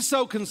 if he's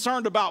so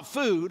concerned about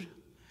food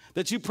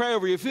that you pray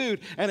over your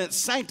food and it's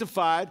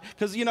sanctified,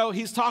 because,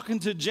 he's talking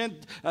to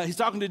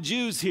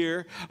Jews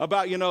here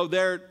about,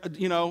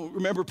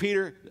 remember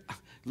Peter,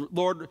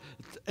 Lord,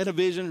 in a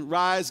vision,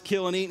 rise,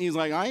 kill, and eat. And he's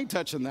like, I ain't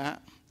touching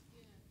that.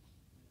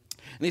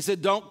 And he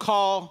said, don't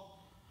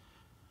call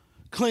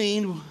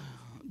unclean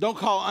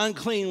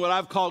what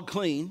I've called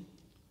clean,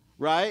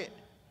 right?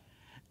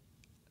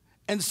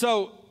 And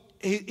so,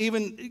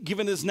 even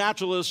given this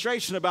natural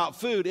illustration about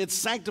food, it's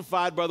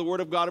sanctified by the word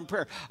of God and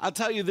prayer. I'll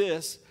tell you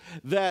this,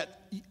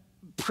 that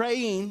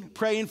praying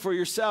for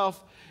yourself,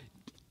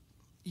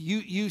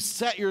 you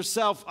set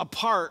yourself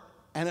apart,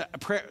 and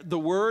the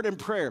word and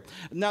prayer.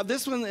 Now,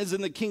 this one is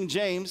in the King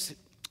James.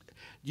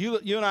 You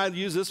and I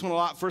use this one a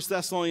lot, 1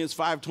 Thessalonians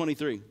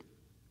 5:23.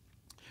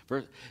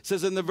 It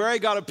says, and the very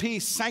God of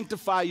peace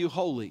sanctify you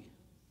wholly.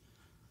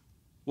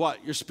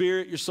 What? Your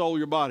spirit, your soul,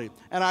 your body.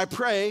 And I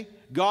pray,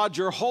 God,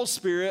 your whole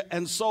spirit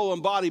and soul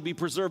and body be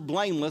preserved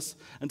blameless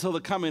until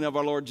the coming of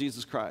our Lord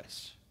Jesus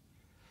Christ.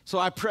 So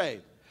I pray.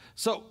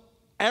 So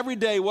every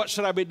day, what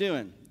should I be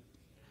doing?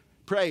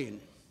 Praying.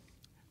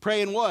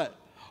 Praying what?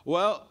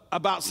 Well,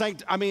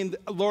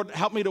 Lord,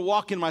 help me to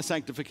walk in my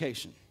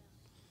sanctification.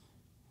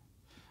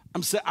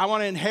 I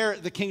want to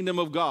inherit the kingdom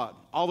of God,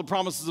 all the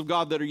promises of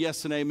God that are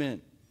yes and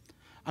amen.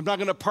 I'm not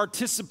going to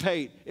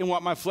participate in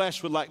what my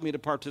flesh would like me to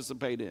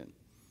participate in.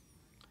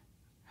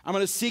 I'm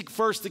going to seek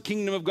first the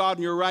kingdom of God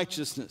and your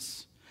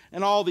righteousness.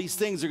 And all these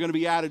things are going to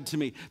be added to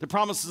me. The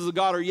promises of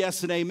God are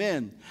yes and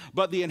amen.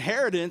 But the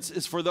inheritance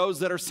is for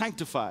those that are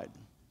sanctified.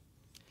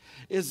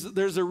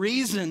 There's a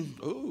reason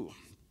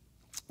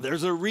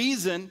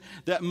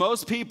that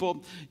most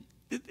people,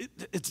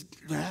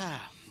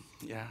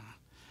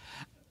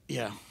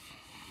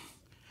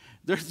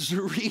 There's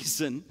a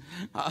reason,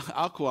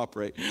 I'll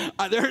cooperate.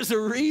 There's a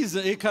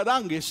reason,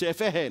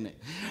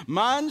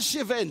 man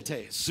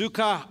shivente,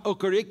 suka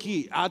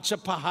okoriki,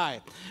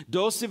 achapahai,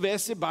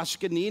 dosivese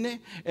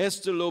bashkanine,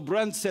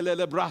 estulobran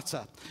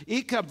celelebrata,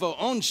 ikavo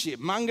onshi,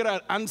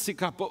 mangra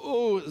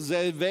ansikapo,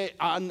 zeve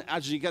an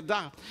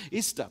ajigada,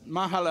 ista,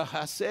 mahala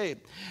hase.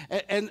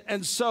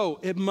 And so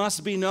it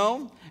must be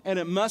known, and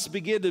it must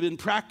begin to be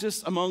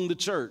practiced among the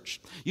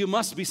church. You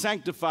must be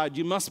sanctified.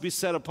 You must be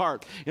set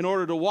apart in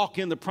order to walk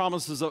in the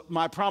promises of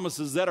my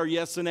promises that are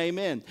yes and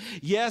amen.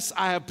 Yes,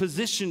 I have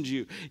positioned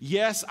you.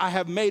 Yes, I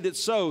have made it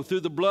so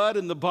through the blood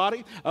and the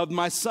body of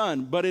my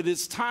Son. But it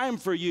is time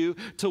for you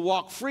to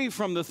walk free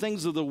from the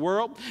things of the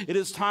world. It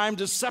is time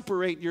to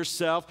separate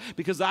yourself,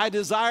 because I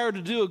desire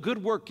to do a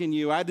good work in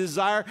you. I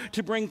desire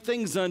to bring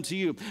things unto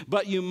you.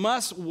 But you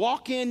must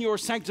walk in your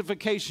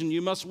sanctification.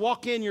 You must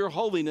walk in your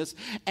holiness.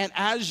 And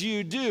as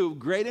you do,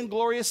 great and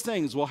glorious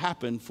things will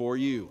happen for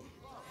you.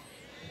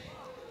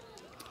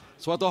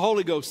 That's what the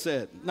Holy Ghost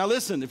said. Now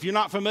listen, if you're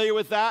not familiar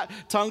with that,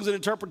 tongues and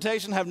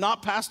interpretation have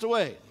not passed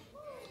away.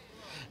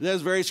 That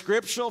is very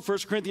scriptural. 1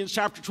 Corinthians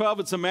chapter 12,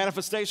 it's a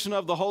manifestation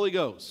of the Holy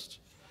Ghost.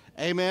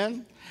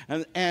 Amen.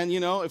 And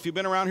if you've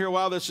been around here a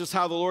while, that's just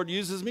how the Lord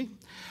uses me.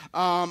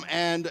 A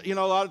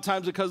lot of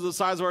times because of the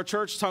size of our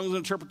church, tongues and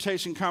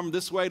interpretation come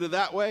this way to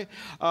that way.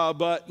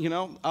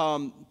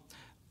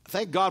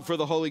 Thank God for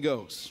the Holy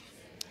Ghost.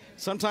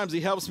 Sometimes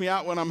he helps me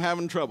out when I'm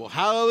having trouble.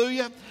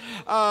 Hallelujah.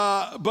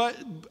 But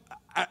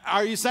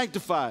are you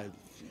sanctified?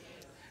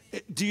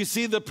 Do you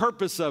see the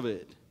purpose of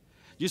it? Do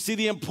you see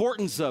the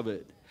importance of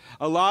it?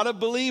 A lot of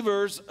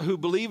believers who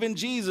believe in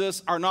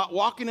Jesus are not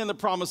walking in the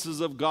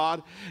promises of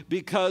God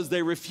because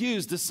they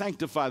refuse to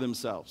sanctify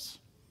themselves.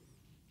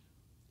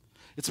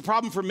 It's a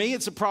problem for me.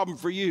 It's a problem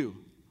for you.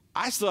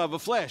 I still have a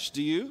flesh.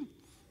 Do you?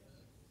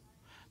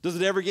 Does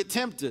it ever get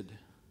tempted?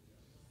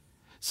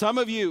 Some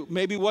of you,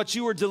 maybe what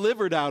you were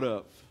delivered out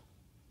of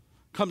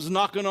comes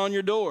knocking on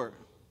your door.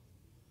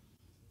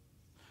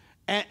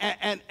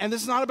 And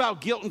this is not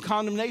about guilt and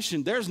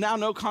condemnation. There's now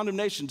no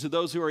condemnation to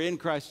those who are in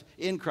Christ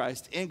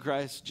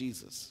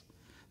Jesus.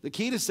 The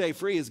key to stay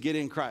free is get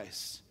in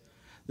Christ.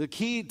 The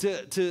key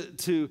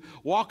to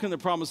walk in the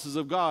promises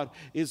of God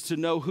is to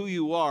know who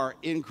you are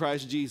in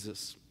Christ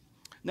Jesus.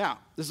 Now,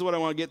 this is what I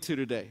want to get to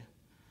today.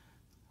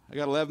 I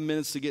got 11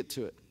 minutes to get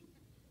to it.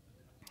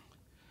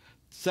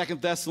 2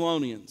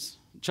 Thessalonians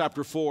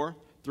chapter 4,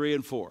 3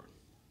 and 4.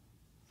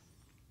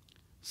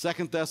 2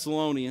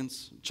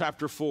 Thessalonians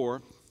chapter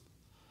 4.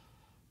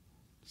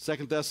 2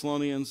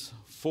 Thessalonians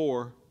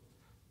 4,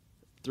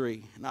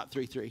 3. Not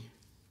 3, 3.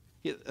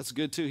 That's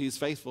good too. He's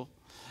faithful.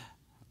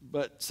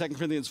 But 2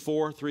 Corinthians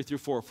 4, 3 through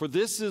 4. For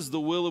this is the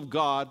will of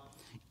God,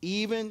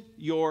 even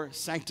your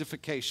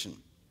sanctification,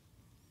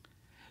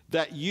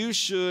 that you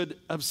should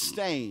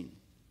abstain.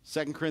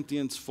 2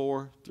 Corinthians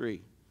 4,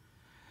 3.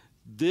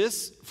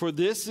 For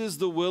this is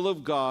the will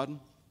of God.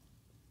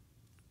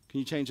 Can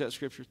you change that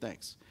scripture?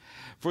 Thanks.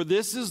 For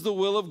this is the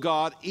will of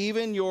God,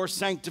 even your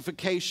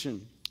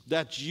sanctification,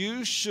 that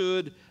you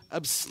should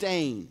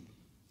abstain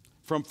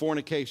from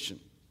fornication.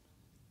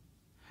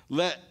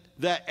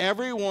 That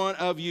every one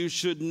of you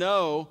should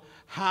know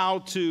how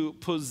to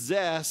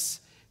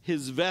possess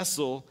his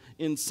vessel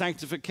in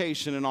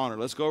sanctification and honor.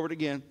 Let's go over it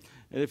again.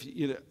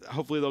 And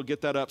hopefully they'll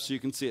get that up so you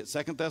can see it.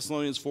 2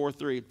 Thessalonians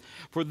 4:3.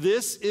 For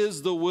this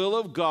is the will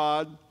of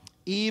God,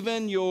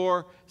 even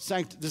your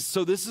sanctification.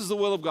 So this is the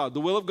will of God.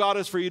 The will of God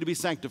is for you to be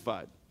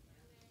sanctified.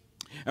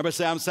 Everybody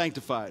say, I'm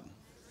sanctified.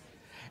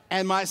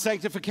 And my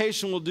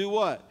sanctification will do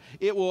what?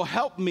 It will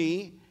help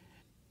me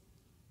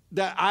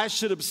that I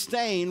should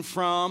abstain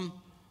from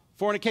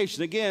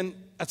fornication. Again,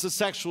 that's a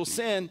sexual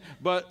sin,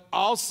 but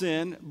all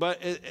sin, but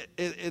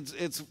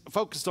it's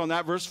focused on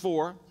that. Verse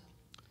 4.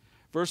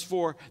 Verse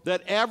 4,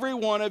 that every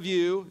one of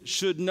you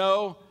should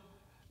know,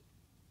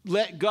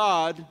 let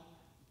God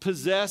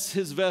possess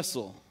his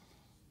vessel.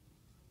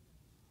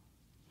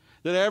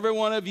 That every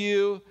one of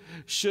you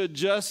should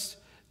just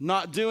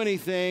not do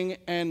anything,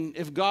 and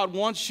if God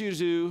wants you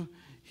to,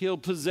 he'll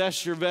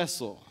possess your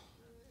vessel.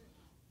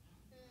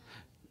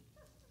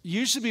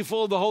 You should be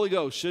full of the Holy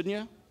Ghost, shouldn't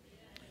you?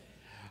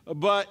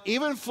 But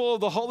even full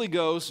of the Holy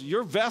Ghost,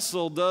 your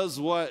vessel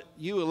does what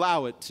you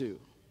allow it to.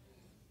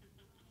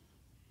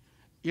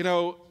 You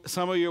know,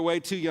 some of you are way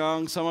too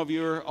young. Some of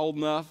you are old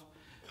enough.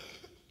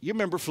 You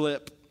remember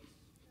Flip.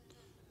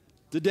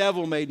 The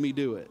devil made me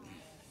do it.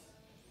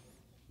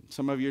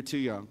 Some of you are too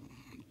young.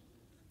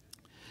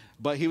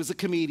 But he was a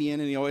comedian,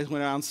 and he always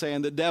went around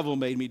saying, the devil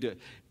made me do it.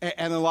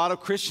 And a lot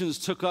of Christians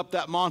took up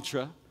that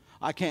mantra.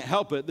 I can't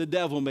help it. The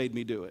devil made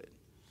me do it.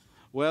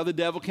 Well, the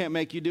devil can't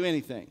make you do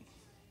anything.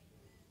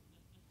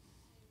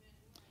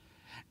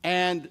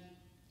 And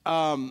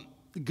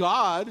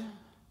God...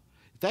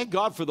 Thank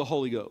God for the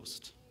Holy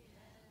Ghost.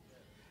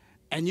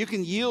 And you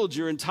can yield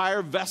your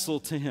entire vessel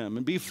to him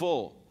and be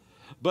full.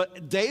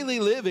 But daily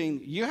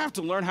living, you have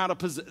to learn how to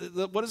possess.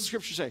 What does the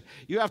scripture say?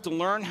 You have to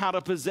learn how to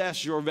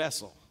possess your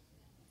vessel.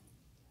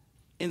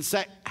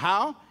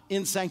 How?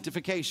 In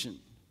sanctification.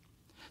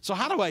 So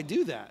how do I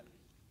do that?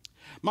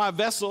 My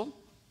vessel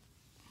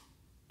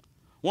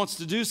wants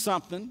to do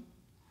something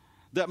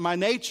that my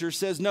nature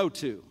says no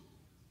to.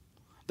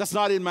 That's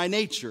not in my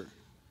nature.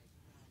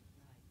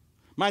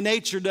 My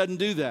nature doesn't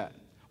do that.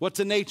 What's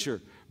a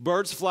nature?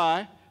 Birds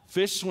fly,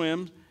 fish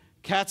swim,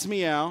 cats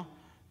meow,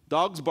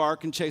 dogs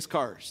bark, and chase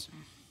cars.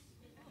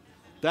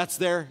 That's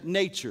their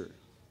nature.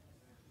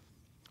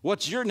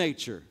 What's your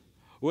nature?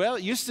 Well,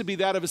 it used to be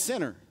that of a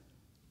sinner.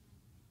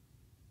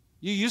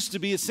 You used to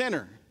be a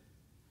sinner.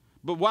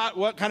 But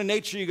what kind of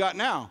nature you got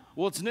now?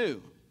 Well, it's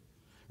new.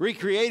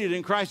 Recreated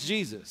in Christ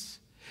Jesus.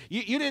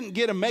 You didn't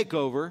get a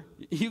makeover.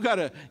 You got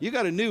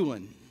a new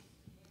one.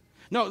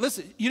 No,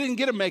 listen, you didn't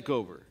get a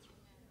makeover.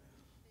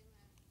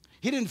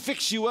 He didn't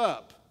fix you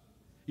up.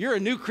 You're a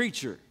new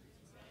creature.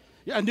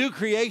 You're a new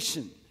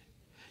creation.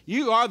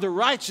 You are the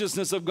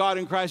righteousness of God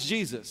in Christ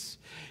Jesus.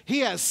 He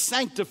has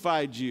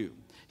sanctified you.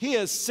 He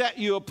has set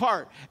you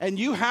apart. And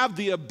you have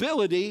the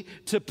ability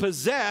to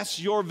possess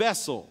your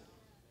vessel.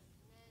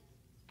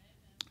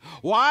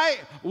 Why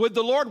would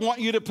the Lord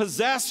want you to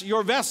possess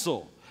your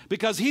vessel?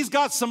 Because he's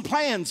got some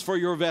plans for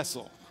your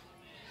vessel.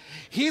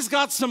 He's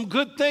got some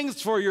good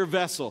things for your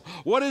vessel.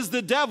 What does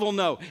the devil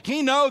know?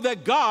 He knows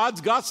that God's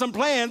got some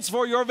plans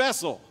for your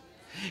vessel.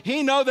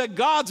 He knows that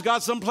God's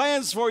got some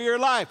plans for your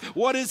life.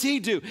 What does he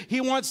do?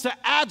 He wants to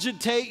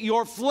agitate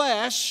your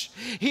flesh.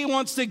 He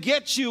wants to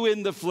get you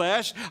in the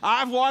flesh.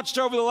 I've watched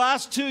over the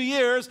last 2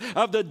 years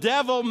of the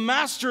devil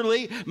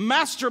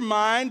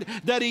mastermind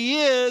that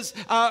he is,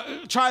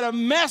 try to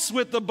mess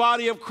with the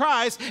body of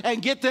Christ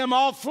and get them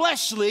all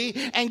fleshly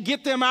and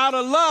get them out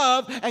of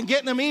love and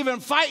getting them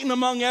even fighting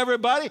among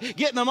everybody,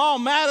 getting them all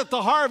mad at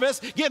the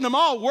harvest, getting them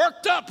all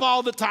worked up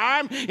all the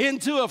time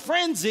into a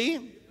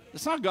frenzy.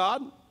 It's not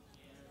God.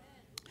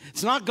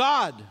 It's not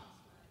God.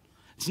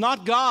 It's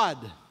not God.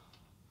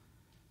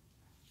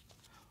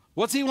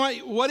 What's he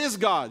want? What is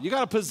God? You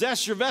got to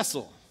possess your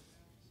vessel.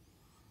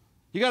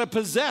 You got to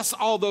possess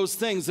all those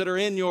things that are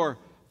in your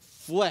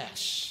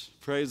flesh.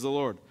 Praise the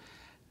Lord.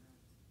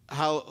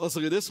 Let's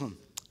look at this one.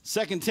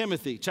 2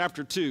 Timothy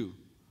chapter 2.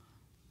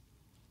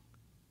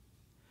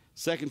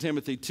 2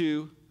 Timothy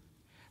 2,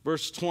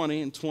 verse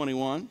 20 and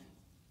 21.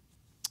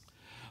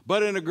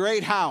 But in a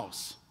great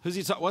house.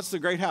 What's the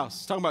great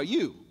house? He's talking about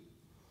you.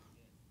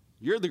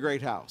 You're the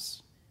great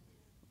house.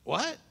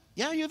 What?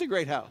 Yeah, you're the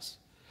great house.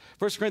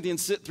 1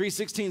 Corinthians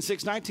 3:16,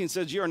 6:19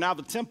 says you are now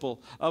the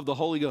temple of the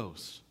Holy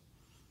Ghost.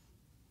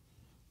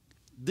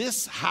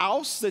 This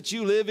house that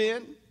you live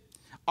in,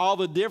 all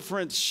the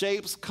different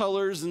shapes,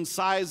 colors, and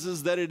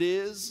sizes that it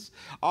is,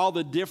 all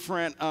the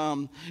different,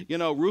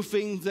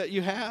 roofing that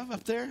you have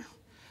up there,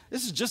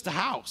 this is just a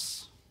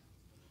house.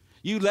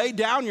 You lay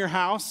down your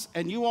house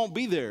and you won't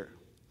be there.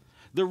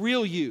 The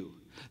real you.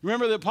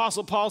 Remember the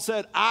Apostle Paul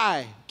said,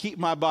 I keep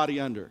my body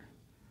under.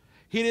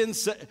 He didn't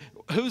say,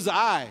 who's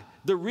I?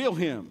 The real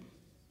him.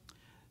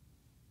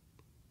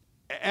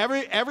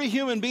 Every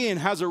human being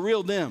has a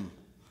real them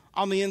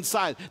on the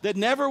inside that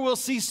never will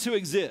cease to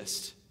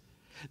exist.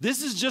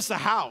 This is just a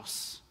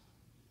house.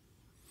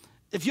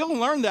 If you'll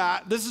learn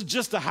that this is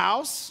just a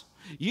house,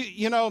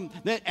 you know,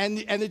 and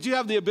that you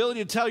have the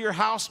ability to tell your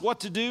house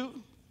what to do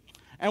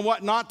and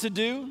what not to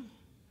do,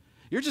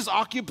 you're just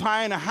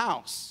occupying a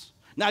house.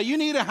 Now, you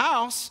need a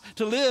house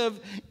to live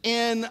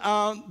in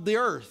the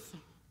earth.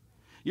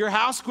 Your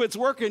house quits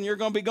working, you're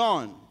going to be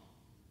gone.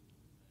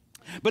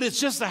 But it's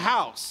just a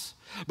house.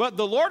 But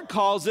the Lord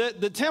calls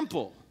it the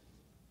temple.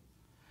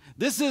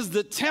 This is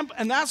the temple,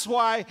 and that's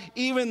why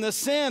even the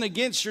sin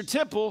against your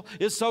temple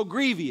is so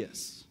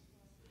grievous.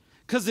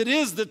 Because it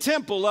is the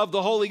temple of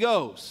the Holy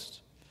Ghost.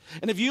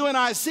 And if you and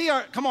I see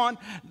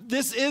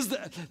this is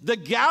the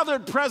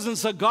gathered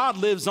presence of God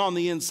lives on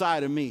the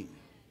inside of me.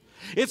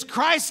 It's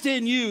Christ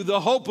in you, the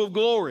hope of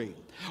glory.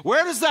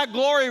 Where does that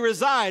glory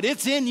reside?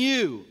 It's in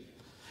you.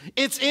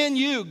 It's in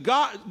you.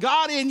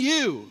 God in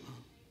you.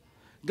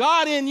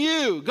 God in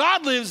you.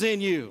 God lives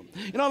in you.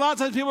 You know, a lot of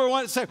times people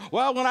want to say,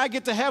 well, when I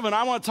get to heaven,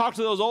 I want to talk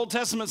to those Old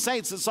Testament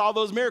saints that saw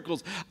those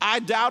miracles. I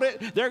doubt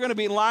it. They're going to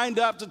be lined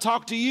up to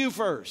talk to you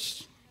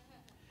first.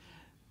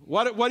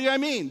 What do I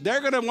mean?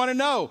 They're going to want to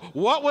know,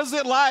 what was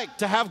it like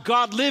to have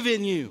God live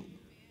in you?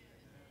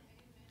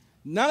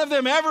 None of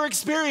them ever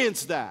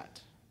experienced that.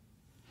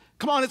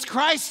 Come on, it's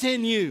Christ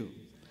in you.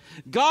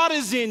 God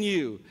is in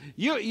you.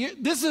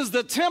 This is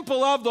the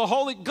temple of the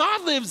Holy.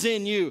 God lives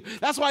in you.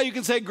 That's why you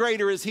can say,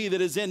 greater is he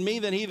that is in me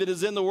than he that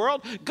is in the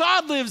world.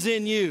 God lives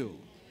in you.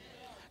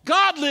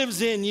 God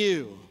lives in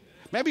you.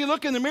 Maybe you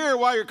look in the mirror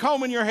while you're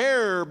combing your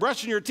hair or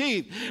brushing your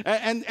teeth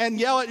and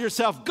yell at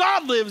yourself,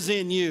 God lives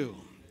in you.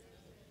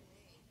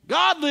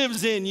 God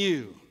lives in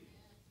you.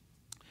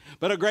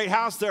 But a great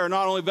house there are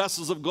not only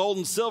vessels of gold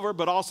and silver,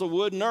 but also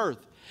wood and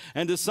earth,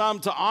 and to some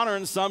to honor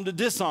and some to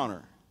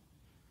dishonor.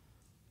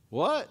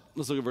 What?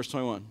 Let's look at verse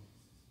 21.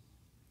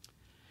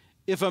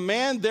 If a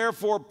man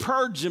therefore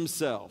purge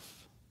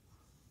himself.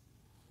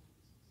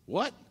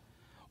 What?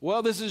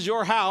 Well, this is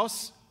your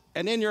house,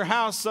 and in your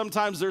house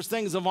sometimes there's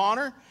things of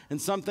honor, and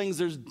some things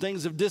there's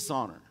things of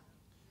dishonor.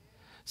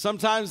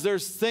 Sometimes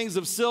there's things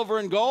of silver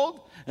and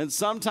gold, and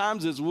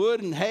sometimes it's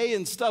wood and hay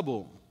and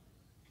stubble.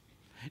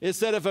 It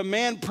said, if a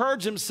man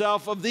purge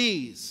himself of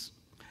these,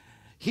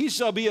 he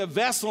shall be a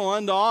vessel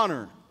unto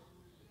honor.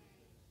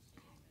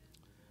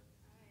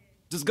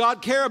 Does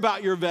God care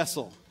about your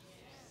vessel?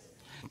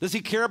 Does he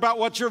care about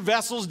what your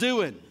vessel's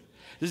doing?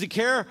 Does he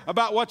care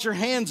about what your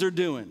hands are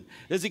doing?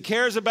 Does he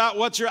care about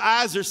what your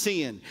eyes are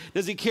seeing?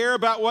 Does he care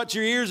about what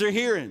your ears are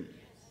hearing?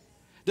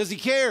 Does he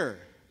care?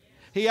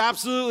 He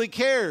absolutely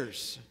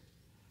cares.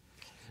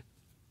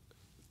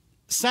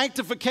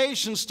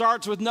 Sanctification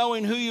starts with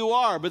knowing who you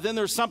are, but then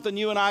there's something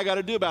you and I got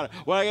to do about it.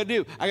 What I got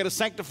to do? I got to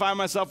sanctify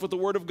myself with the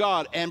Word of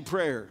God and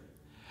prayer.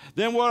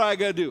 Then what I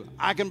got to do?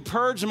 I can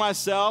purge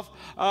myself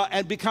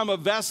and become a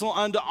vessel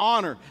unto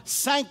honor.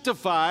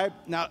 Sanctify.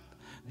 Now,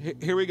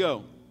 here we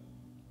go.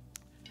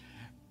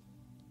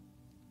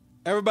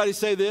 Everybody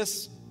say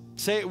this.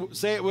 Say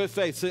it with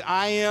faith. Say,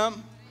 I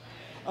am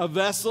a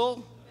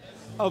vessel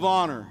of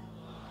honor,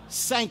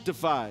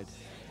 sanctified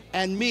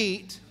and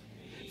meet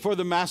for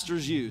the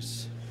master's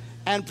use,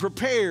 and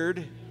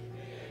prepared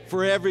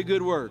for every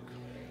good work.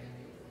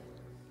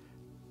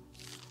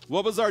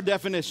 What was our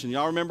definition?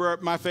 Y'all remember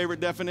my favorite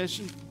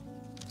definition?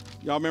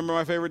 Y'all remember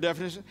my favorite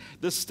definition?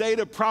 The state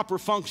of proper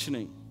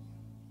functioning.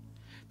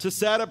 To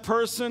set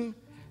apart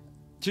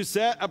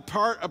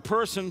a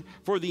person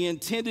for the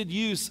intended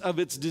use of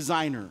its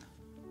designer.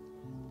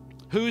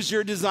 Who's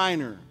your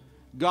designer?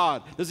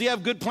 God. Does he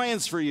have good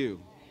plans for you?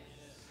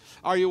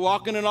 Are you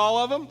walking in all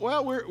of them?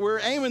 Well, we're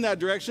aiming that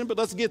direction, but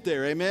let's get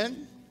there.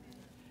 Amen?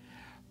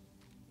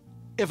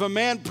 If a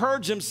man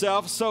purge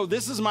himself, so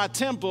this is my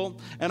temple,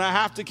 and I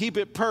have to keep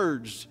it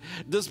purged.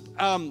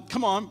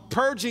 Come on,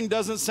 purging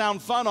doesn't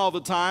sound fun all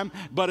the time,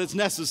 but it's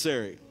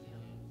necessary.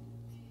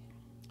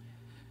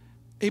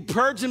 He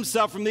purged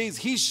himself from these.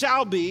 He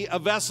shall be a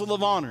vessel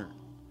of honor.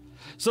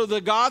 So the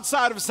God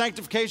side of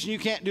sanctification you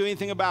can't do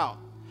anything about.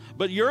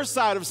 But your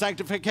side of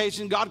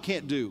sanctification God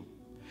can't do.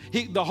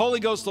 The Holy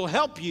Ghost will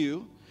help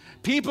you.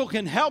 People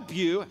can help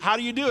you. How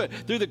do you do it?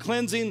 Through the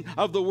cleansing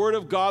of the Word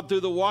of God, through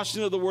the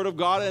washing of the Word of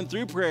God, and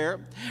through prayer.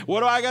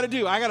 What do I got to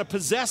do? I got to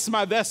possess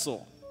my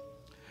vessel.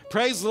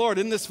 Praise the Lord.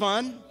 Isn't this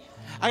fun?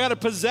 I got to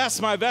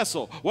possess my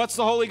vessel. What's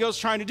the Holy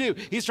Ghost trying to do?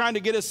 He's trying to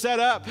get us set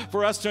up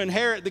for us to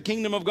inherit the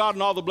kingdom of God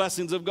and all the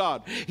blessings of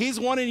God. He's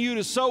wanting you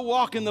to so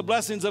walk in the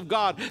blessings of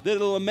God that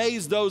it'll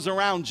amaze those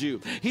around you.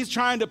 He's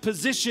trying to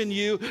position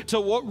you to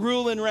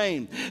rule and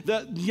reign.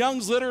 The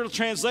Young's literal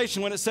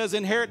translation, when it says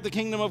inherit the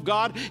kingdom of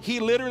God,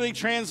 he literally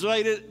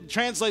translates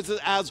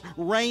it as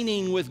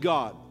reigning with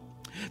God.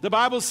 The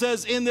Bible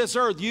says in this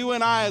earth, you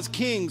and I as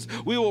kings,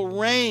 we will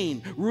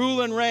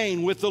rule and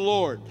reign with the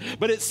Lord.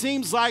 But it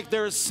seems like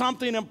there is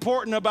something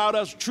important about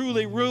us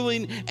truly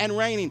ruling and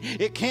reigning.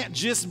 It can't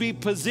just be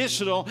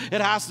positional,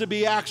 it has to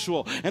be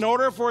actual. In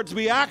order for it to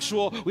be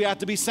actual, we have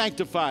to be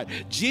sanctified.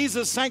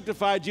 Jesus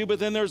sanctified you, but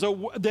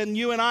then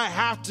you and I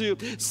have to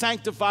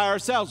sanctify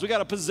ourselves. We got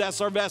to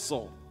possess our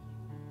vessel.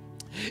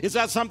 Is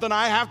that something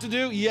I have to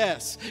do?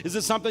 Yes. Is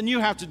it something you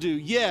have to do?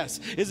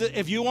 Yes.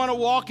 If you want to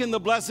walk in the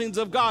blessings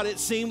of God, it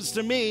seems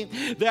to me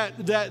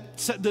that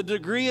the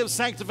degree of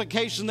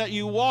sanctification that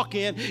you walk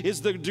in is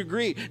the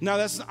degree.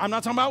 Now, I'm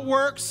not talking about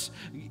works.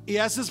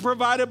 Yes, it's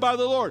provided by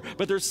the Lord,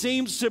 but there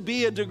seems to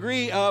be a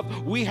degree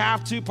of we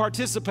have to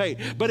participate.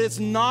 But it's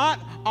not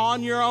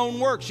on your own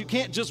works. You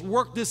can't just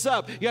work this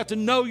up. You have to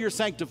know you're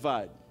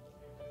sanctified.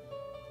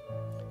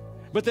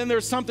 But then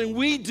there's something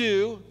we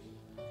do.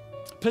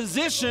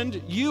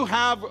 Positioned, you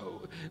have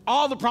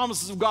all the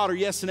promises of God are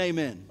yes and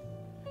amen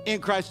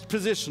in Christ,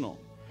 positional.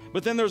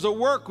 But then there's a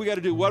work we got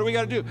to do. What do we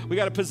got to do? We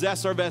got to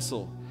possess our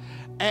vessel.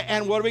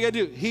 And what do we got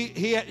to do?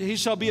 He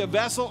shall be a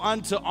vessel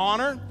unto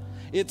honor.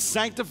 It's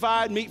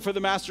sanctified, meet for the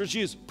master's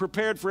use,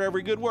 prepared for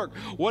every good work.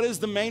 What is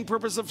the main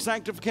purpose of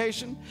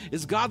sanctification?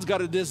 Is God's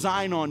got a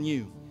design on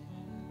you.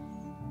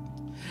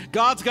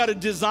 God's got a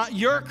design.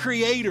 Your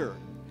creator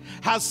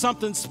has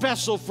something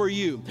special for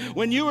you.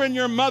 When you were in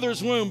your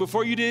mother's womb,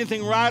 before you did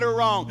anything right or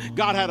wrong,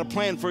 God had a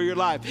plan for your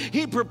life.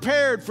 He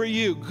prepared for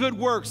you good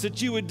works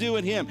that you would do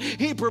in Him.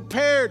 He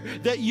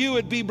prepared that you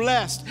would be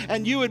blessed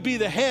and you would be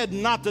the head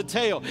and not the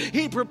tail.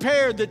 He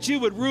prepared that you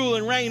would rule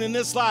and reign in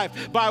this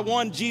life by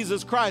one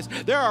Jesus Christ.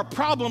 There are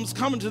problems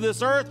coming to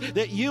this earth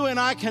that you and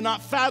I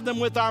cannot fathom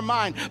with our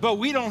mind, but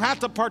we don't have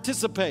to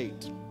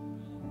participate.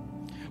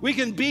 We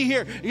can be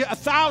here.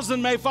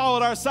 1,000 may fall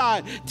at our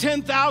side,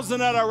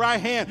 10,000 at our right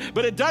hand,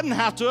 but it doesn't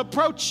have to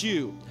approach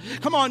you.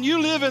 Come on, you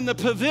live in the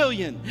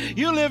pavilion.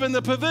 You live in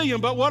the pavilion,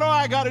 but what do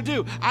I got to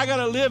do? I got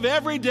to live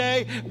every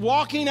day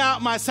walking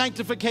out my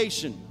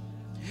sanctification.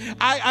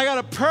 I got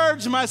to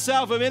purge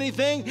myself of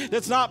anything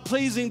that's not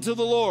pleasing to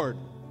the Lord.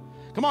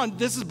 Come on,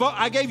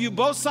 I gave you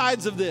both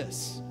sides of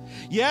this.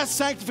 Yes,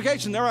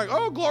 sanctification. They're like,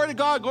 oh, glory to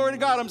God,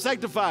 I'm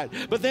sanctified.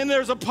 But then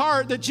there's a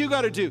part that you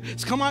got to do.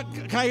 So come on,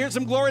 can I hear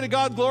some glory to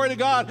God,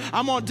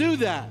 I'm going to do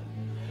that.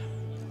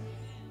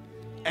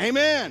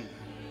 Amen.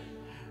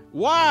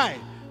 Why?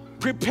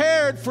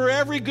 Prepared for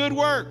every good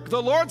work. The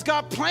Lord's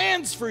got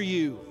plans for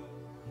you.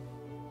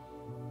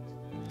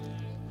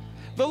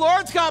 The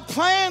Lord's got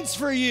plans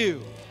for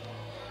you.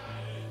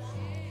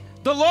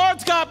 The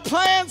Lord's got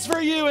plans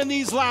for you in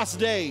these last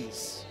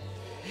days.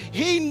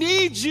 He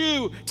needs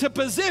you to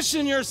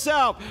position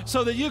yourself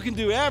so that you can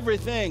do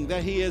everything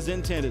that He has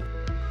intended.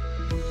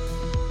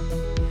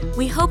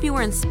 We hope you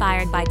were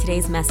inspired by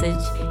today's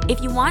message.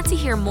 If you want to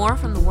hear more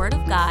from the Word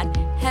of God,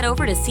 head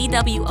over to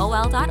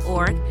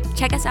cwol.org,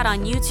 check us out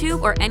on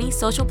YouTube or any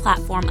social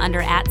platform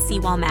under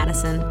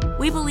 @CWallMadison.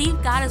 We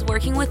believe God is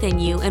working within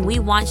you and we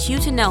want you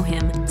to know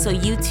Him so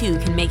you too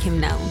can make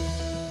Him known.